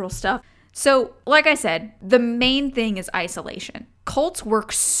mind control stuff. So, like I said, the main thing is isolation. Cults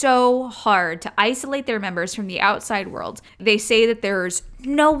work so hard to isolate their members from the outside world. They say that there's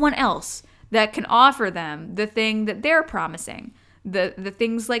no one else that can offer them the thing that they're promising. The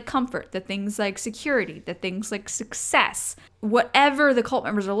things like comfort, the things like security, the things like success. Whatever the cult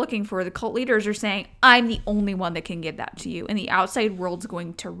members are looking for, the cult leaders are saying, I'm the only one that can give that to you. And the outside world's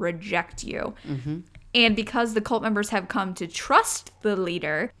going to reject you. Mm-hmm. And because the cult members have come to trust the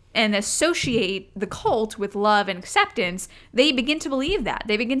leader and associate the cult with love and acceptance, they begin to believe that.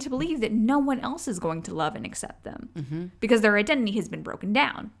 They begin to believe that no one else is going to love and accept them because their identity has been broken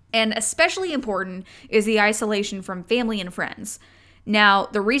down. And especially important is the isolation from family and friends. Now,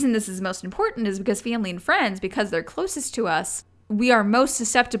 the reason this is most important is because family and friends, because they're closest to us, we are most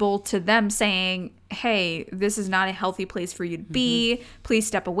susceptible to them saying, hey, this is not a healthy place for you to be. Please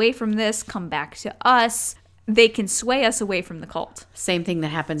step away from this. Come back to us. They can sway us away from the cult. Same thing that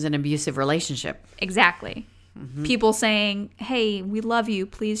happens in an abusive relationship. Exactly. Mm-hmm. People saying, hey, we love you.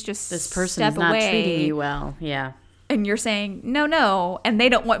 Please just this person step is not away. treating you well. Yeah. And you're saying, no. And they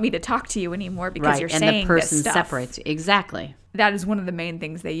don't want me to talk to you anymore because you're saying this stuff. And the person separates. Exactly. That is one of the main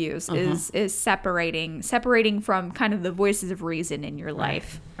things they use is separating from kind of the voices of reason in your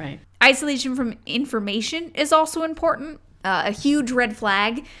life. Right. Isolation from information is also important. A huge red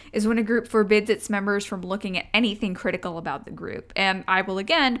flag is when a group forbids its members from looking at anything critical about the group. And I will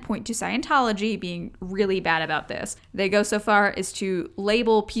again point to Scientology being really bad about this. They go so far as to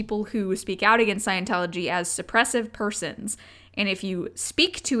label people who speak out against Scientology as suppressive persons. And if you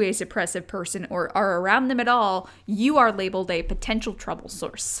speak to a suppressive person or are around them at all, you are labeled a potential trouble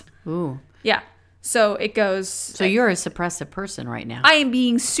source. Ooh. Yeah. So it goes... So you're a suppressive person right now. I am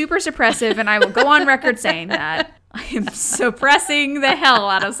being super suppressive, and I will go on record saying that. I am suppressing the hell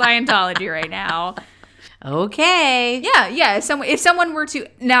out of Scientology right now. Okay. Yeah. If someone were to...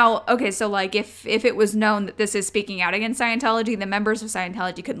 Now, okay, so like if it was known that this is speaking out against Scientology, the members of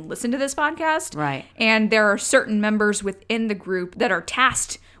Scientology couldn't listen to this podcast. Right. And there are certain members within the group that are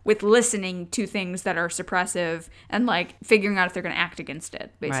tasked with listening to things that are suppressive and like figuring out if they're going to act against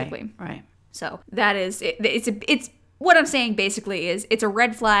it, basically. Right. So that is it. It's what I'm saying basically is it's a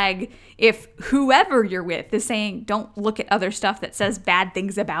red flag if whoever you're with is saying, don't look at other stuff that says bad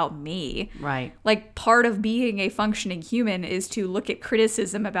things about me. Right. Like part of being a functioning human is to look at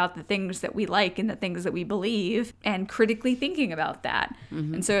criticism about the things that we like and the things that we believe and critically thinking about that.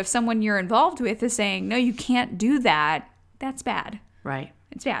 Mm-hmm. And so if someone you're involved with is saying, no, you can't do that, that's bad. Right.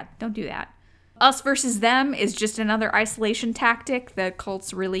 It's bad. Don't do that. Us versus them is just another isolation tactic that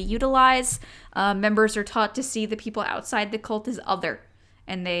cults really utilize. Members are taught to see the people outside the cult as other,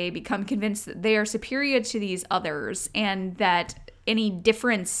 and they become convinced that they are superior to these others and that any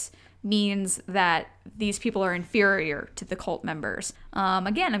difference means that these people are inferior to the cult members.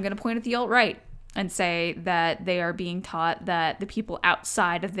 Again, I'm going to point at the alt-right and say that they are being taught that the people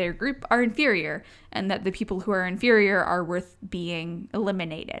outside of their group are inferior and that the people who are inferior are worth being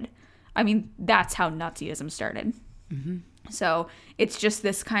eliminated. I mean, that's how Nazism started. Mm-hmm. So it's just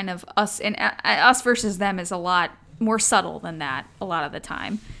this kind of us versus them is a lot more subtle than that a lot of the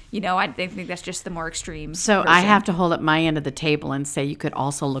time. You know, I think that's just the more extreme So version. I have to hold up my end of the table and say you could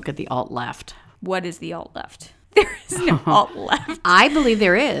also look at the alt-left. What is the alt-left? There is no alt-left. I believe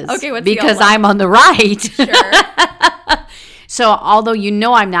there is. Okay, what's because the alt-left? I'm on the right. Sure. So although you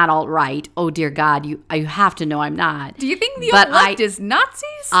know I'm not alt-right, oh dear God, you have to know I'm not. Do you think the alt-left is Nazis?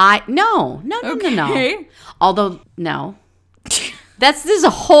 No. Okay. Although, no. This is a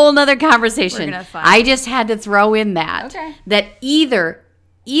whole nother conversation. We're gonna fight. I just had to throw in that. Okay. That either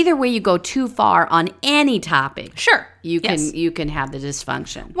way you go too far on any topic. Sure. You can have the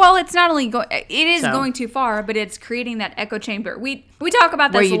dysfunction. Well, it's not only going too far, but it's creating that echo chamber. We talk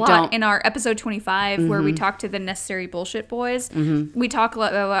about this a lot in our episode 25 where we talk to the Necessary Bullshit Boys. Mm-hmm. We talk a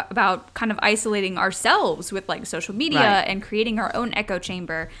lot about kind of isolating ourselves with like social media and creating our own echo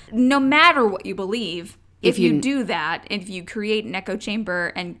chamber. No matter what you believe, if you do that, if you create an echo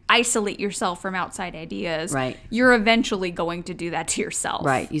chamber and isolate yourself from outside ideas, you're eventually going to do that to yourself.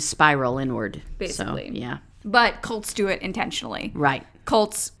 Right. You spiral inward. Basically. So, yeah. But cults do it intentionally. Right.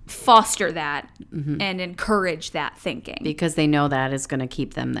 Cults foster that and encourage that thinking. Because they know that is going to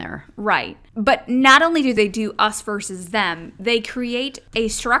keep them there. Right. But not only do they do us versus them, they create a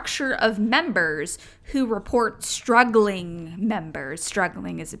structure of members who report struggling members.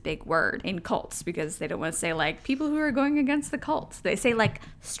 Struggling is a big word in cults because they don't want to say like people who are going against the cults. They say like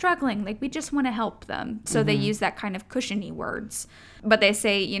struggling, like we just want to help them. So they use that kind of cushiony words. But they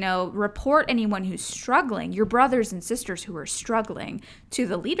say, you know, report anyone who's struggling, your brothers and sisters who are struggling, to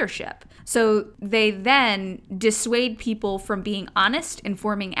the leadership. So they then dissuade people from being honest and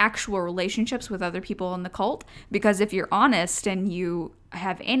forming actual relationships with other people in the cult. Because if you're honest and you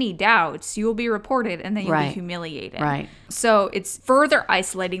have any doubts, you will be reported and then you'll be humiliated. Right. So it's further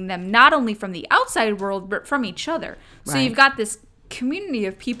isolating them, not only from the outside world, but from each other. So you've got this community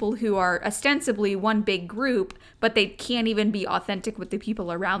of people who are ostensibly one big group, but they can't even be authentic with the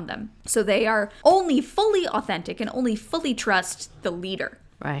people around them. So they are only fully authentic and only fully trust the leader.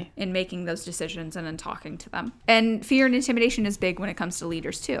 Right. In making those decisions and in talking to them. And fear and intimidation is big when it comes to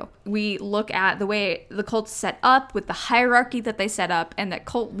leaders too. We look at the way the cult's set up with the hierarchy that they set up, and that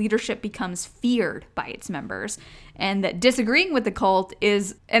cult leadership becomes feared by its members. And that disagreeing with the cult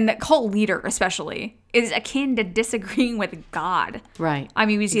and that cult leader especially, is akin to disagreeing with God. Right. I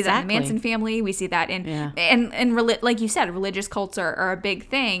mean, we see that in the Manson family. We see that in like you said, religious cults are a big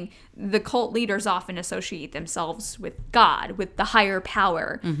thing. The cult leaders often associate themselves with God, with the higher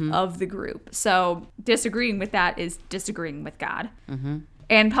power of the group. So disagreeing with that is disagreeing with God. Mm-hmm.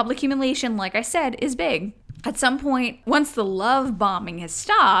 And public humiliation, like I said, is big. At some point, once the love bombing has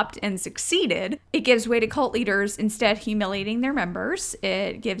stopped and succeeded, it gives way to cult leaders instead humiliating their members.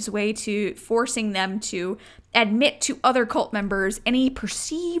 It gives way to forcing them to admit to other cult members any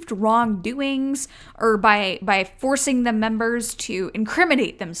perceived wrongdoings, or by forcing the members to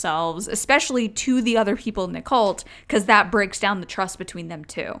incriminate themselves, especially to the other people in the cult, because that breaks down the trust between them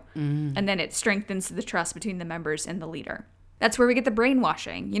too. Mm. And then it strengthens the trust between the members and the leader. That's where we get the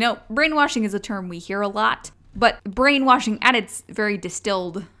brainwashing. You know, brainwashing is a term we hear a lot, but brainwashing at its very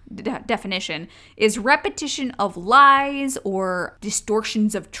distilled definition is repetition of lies or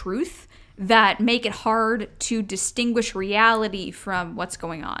distortions of truth that make it hard to distinguish reality from what's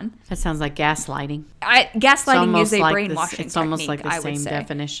going on. That sounds like gaslighting. Gaslighting is a brainwashing technique. It's almost like the same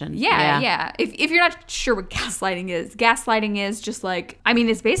definition. Yeah. If you're not sure what gaslighting is just like, I mean,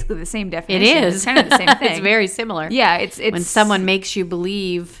 it's basically the same definition. It is. It's kind of the same thing. It's very similar. Yeah, it's when someone makes you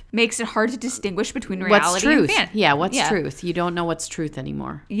believe. Makes it hard to distinguish between reality what's truth. and fantasy. Yeah, what's truth? You don't know what's truth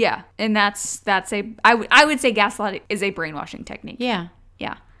anymore. Yeah, and I would say gaslighting is a brainwashing technique. Yeah.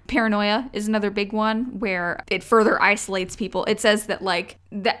 Yeah. Paranoia is another big one where it further isolates people. It says that like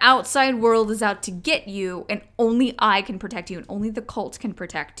the outside world is out to get you and only I can protect you and only the cult can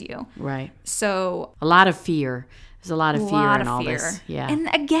protect you. Right. So a lot of fear. There's a lot of fear in all this. Yeah. And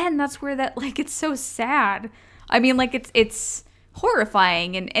again, that's where that like it's so sad. I mean, like it's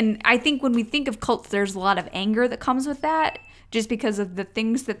horrifying, and I think when we think of cults, there's a lot of anger that comes with that, just because of the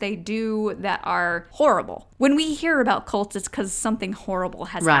things that they do that are horrible. When we hear about cults, it's because something horrible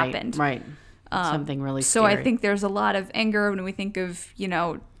has happened. Right. Something really so scary. I think there's a lot of anger when we think of, you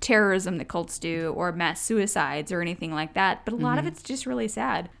know, terrorism that cults do, or mass suicides or anything like that. But a lot of it's just really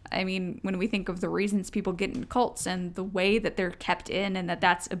sad. I mean, when we think of the reasons people get in cults and the way that they're kept in, and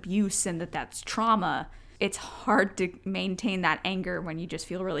that's abuse and that's trauma, it's hard to maintain that anger when you just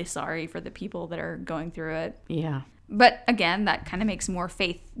feel really sorry for the people that are going through it. Yeah. But again, that kind of makes more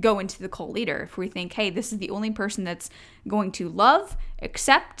faith go into the cult leader. If we think, hey, this is the only person that's going to love,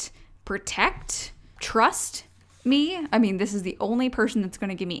 accept, protect, trust me. I mean, this is the only person that's going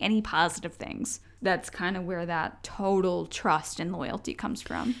to give me any positive things. That's kind of where that total trust and loyalty comes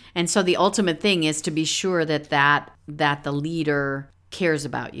from. And so the ultimate thing is to be sure that the leader cares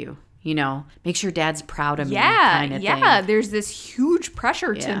about you. You know, make sure dad's proud of me kind of thing. Yeah, there's this huge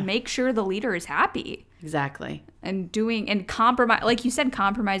pressure to make sure the leader is happy. Exactly. And compromise, like you said,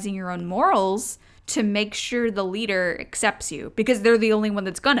 compromising your own morals to make sure the leader accepts you, because they're the only one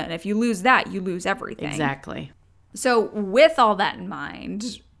that's gonna. And if you lose that, you lose everything. Exactly. So with all that in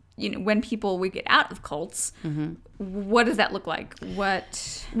mind, you know, when we get out of cults, what does that look like?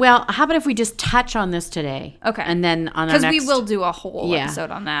 Well, how about if we just touch on this today? Okay. And then on our next... Because we will do a whole episode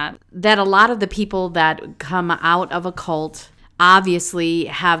on that. That a lot of the people that come out of a cult obviously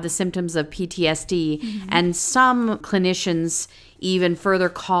have the symptoms of PTSD, and some clinicians even further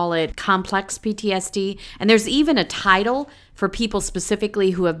call it complex PTSD. And there's even a title for people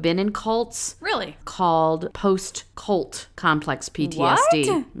specifically who have been in cults. Really? Called post-cult complex PTSD.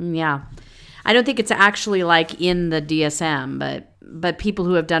 What? Yeah. I don't think it's actually like in the DSM, but people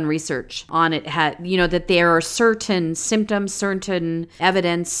who have done research on it that there are certain symptoms, certain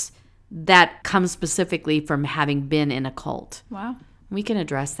evidence that comes specifically from having been in a cult. Wow. We can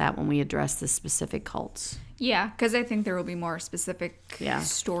address that when we address the specific cults. Yeah, because I think there will be more specific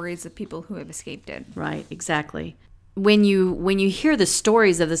stories of people who have escaped it. Right, exactly. When you hear the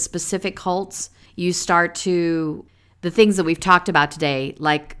stories of the specific cults, you start to... the things that we've talked about today,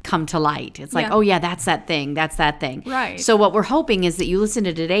 like, come to light. It's like, oh yeah, that's that thing. That's that thing. Right. So what we're hoping is that you listen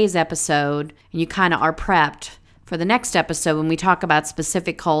to today's episode and you kind of are prepped for the next episode when we talk about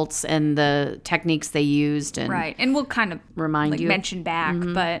specific cults and the techniques they used. And right. And we'll kind of remind you. Mention back.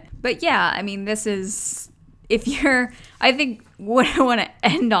 But yeah, I mean, this is... I think what I want to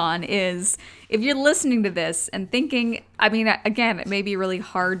end on is, if you're listening to this and thinking, I mean, again, it may be really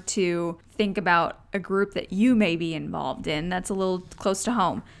hard to think about a group that you may be involved in that's a little close to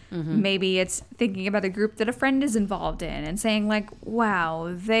home. Mm-hmm. Maybe it's thinking about a group that a friend is involved in and saying like,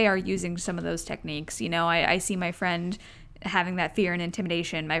 wow, they are using some of those techniques. You know, I see my friend having that fear and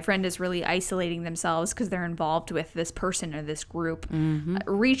intimidation. My friend is really isolating themselves because they're involved with this person or this group. Mm-hmm.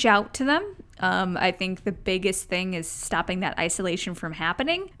 Reach out to them. I think the biggest thing is stopping that isolation from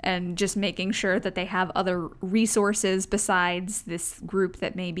happening and just making sure that they have other resources besides this group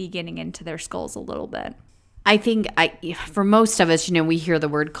that may be getting into their skulls a little bit. I think for most of us, you know, we hear the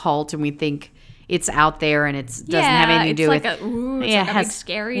word cult and we think it's out there and it doesn't have anything to do with it's like a big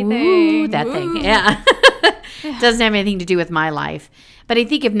scary thing. That thing. Yeah. Doesn't have anything to do with my life. But I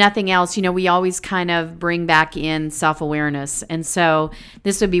think if nothing else, you know, we always kind of bring back in self-awareness. And so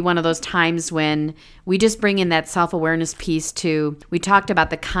this would be one of those times when we just bring in that self-awareness piece to, we talked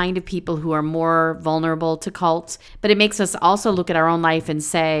about the kind of people who are more vulnerable to cults, but it makes us also look at our own life and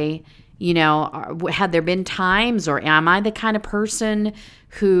say, you know, had there been times, or am I the kind of person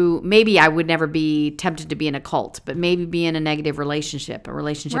who maybe I would never be tempted to be in a cult, but maybe be in a negative relationship, a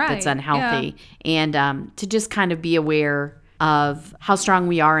relationship that's unhealthy, and to just kind of be aware of how strong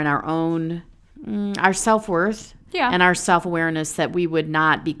we are in our own, our self-worth and our self-awareness, that we would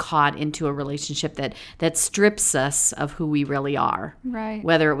not be caught into a relationship that strips us of who we really are. Right.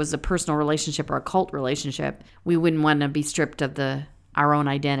 Whether it was a personal relationship or a cult relationship, we wouldn't want to be stripped of our own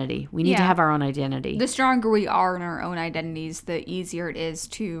identity. We need to have our own identity. The stronger we are in our own identities, the easier it is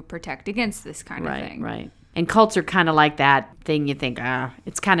to protect against this kind of thing. Right. And cults are kind of like that thing you think,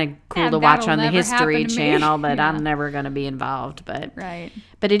 it's kind of cool to watch on the History Channel, but I'm never going to be involved. But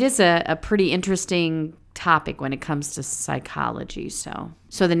it is a pretty interesting topic when it comes to psychology. So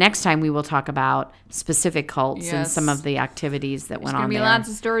the next time we will talk about specific cults and some of the activities that went on there. There's going to be lots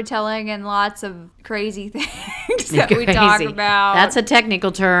of storytelling and lots of crazy things that we talk about. That's a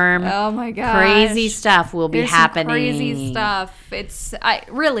technical term. Oh my gosh. Crazy stuff will be happening. Crazy stuff.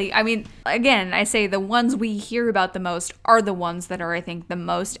 I mean, again, I say the ones we hear about the most are the ones that are, I think, the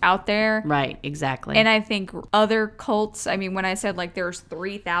most out there. Right, exactly. And I think other cults, I mean, when I said like there's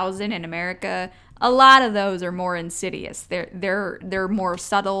 3,000 in America, a lot of those are more insidious. They're more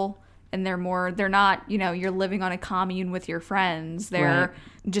subtle, and they're not, you know, you're living on a commune with your friends. They're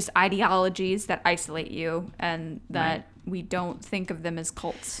just ideologies that isolate you, and that we don't think of them as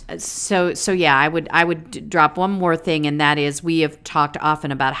cults. So yeah, I would drop one more thing, and that is, we have talked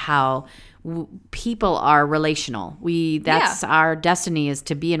often about how people are relational. That's our destiny, is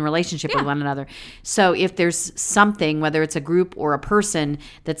to be in relationship with one another. So if there's something, whether it's a group or a person,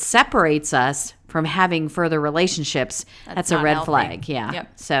 that separates us from having further relationships, that's a red flag. Yeah. Yep.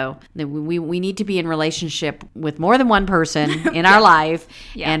 So we need to be in relationship with more than one person in our life,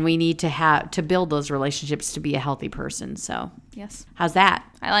 and we need to build those relationships to be a healthy person. So yes. How's that?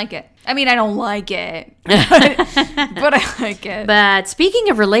 I like it. I mean, I don't like it, but I like it. But speaking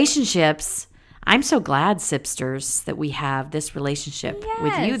of relationships, I'm so glad, Sipsters, that we have this relationship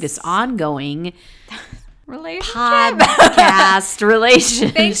with you, this ongoing podcast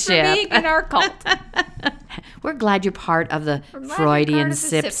relationship. Thanks for being in our cult. We're glad you're part of the Freudian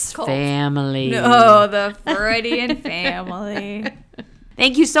Sips family. No, the Freudian family.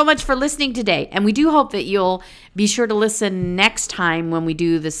 Thank you so much for listening today. And we do hope that you'll be sure to listen next time when we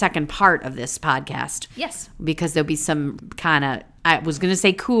do the second part of this podcast. Yes. Because there'll be some kind of, I was going to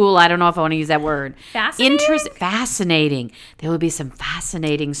say cool. I don't know if I want to use that word. Fascinating? Fascinating. There will be some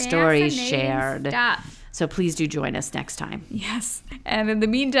fascinating stories shared. Stuff. So please do join us next time. Yes. And in the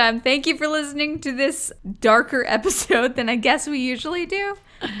meantime, thank you for listening to this darker episode than I guess we usually do.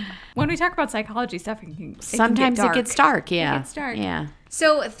 When we talk about psychology stuff, sometimes it gets dark. Yeah. It gets dark. Yeah.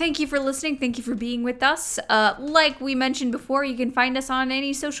 So thank you for listening. Thank you for being with us. Like we mentioned before, you can find us on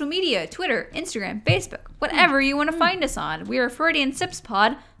any social media, Twitter, Instagram, Facebook, whatever you want to find us on. We are Freudian Sips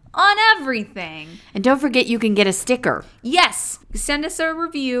Pod on everything. And don't forget, you can get a sticker. Yes. Send us a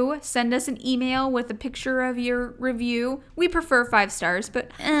review. Send us an email with a picture of your review. We prefer 5 stars,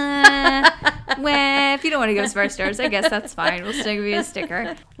 but well, if you don't want to give us 5 stars, I guess that's fine. We'll still give you a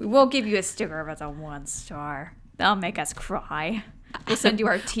sticker. We won't give you a sticker if it's a 1 star. That'll make us cry. We'll send you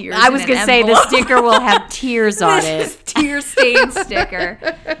our tears. I was going to say the sticker will have tears on it. This tear-stained sticker.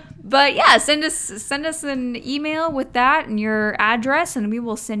 But yeah, send us an email with that and your address, and we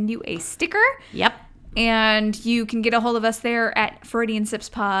will send you a sticker. Yep. And you can get a hold of us there at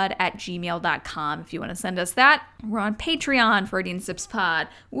freudiansipspod@gmail.com if you want to send us that. We're on Patreon, Freudian Sips Pod.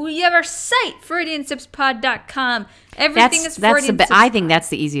 We have our site, freudiansipspod.com. Everything is Freudian Sips Pod. I think that's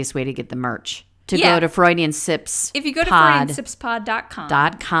the easiest way to get the merch, to go to Freudian Sips. If you go to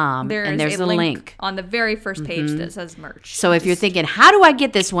FreudianSipsPod.com, there's a link on the very first page that says merch. So if you're thinking, how do I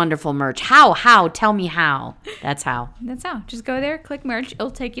get this wonderful merch? How? Tell me how. That's how. Just go there, click merch.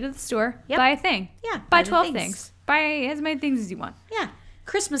 It'll take you to the store. Yep. Buy a thing. Yeah. Buy 12 things. Buy as many things as you want. Yeah.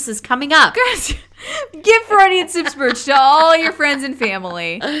 Christmas is coming up. Give Freudian Sips merch to all your friends and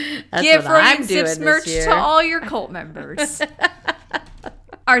family. Give Freudian Sips merch to all your cult members.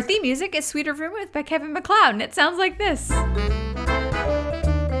 Our theme music is Sweeter Vermouth by Kevin MacLeod, and it sounds like this.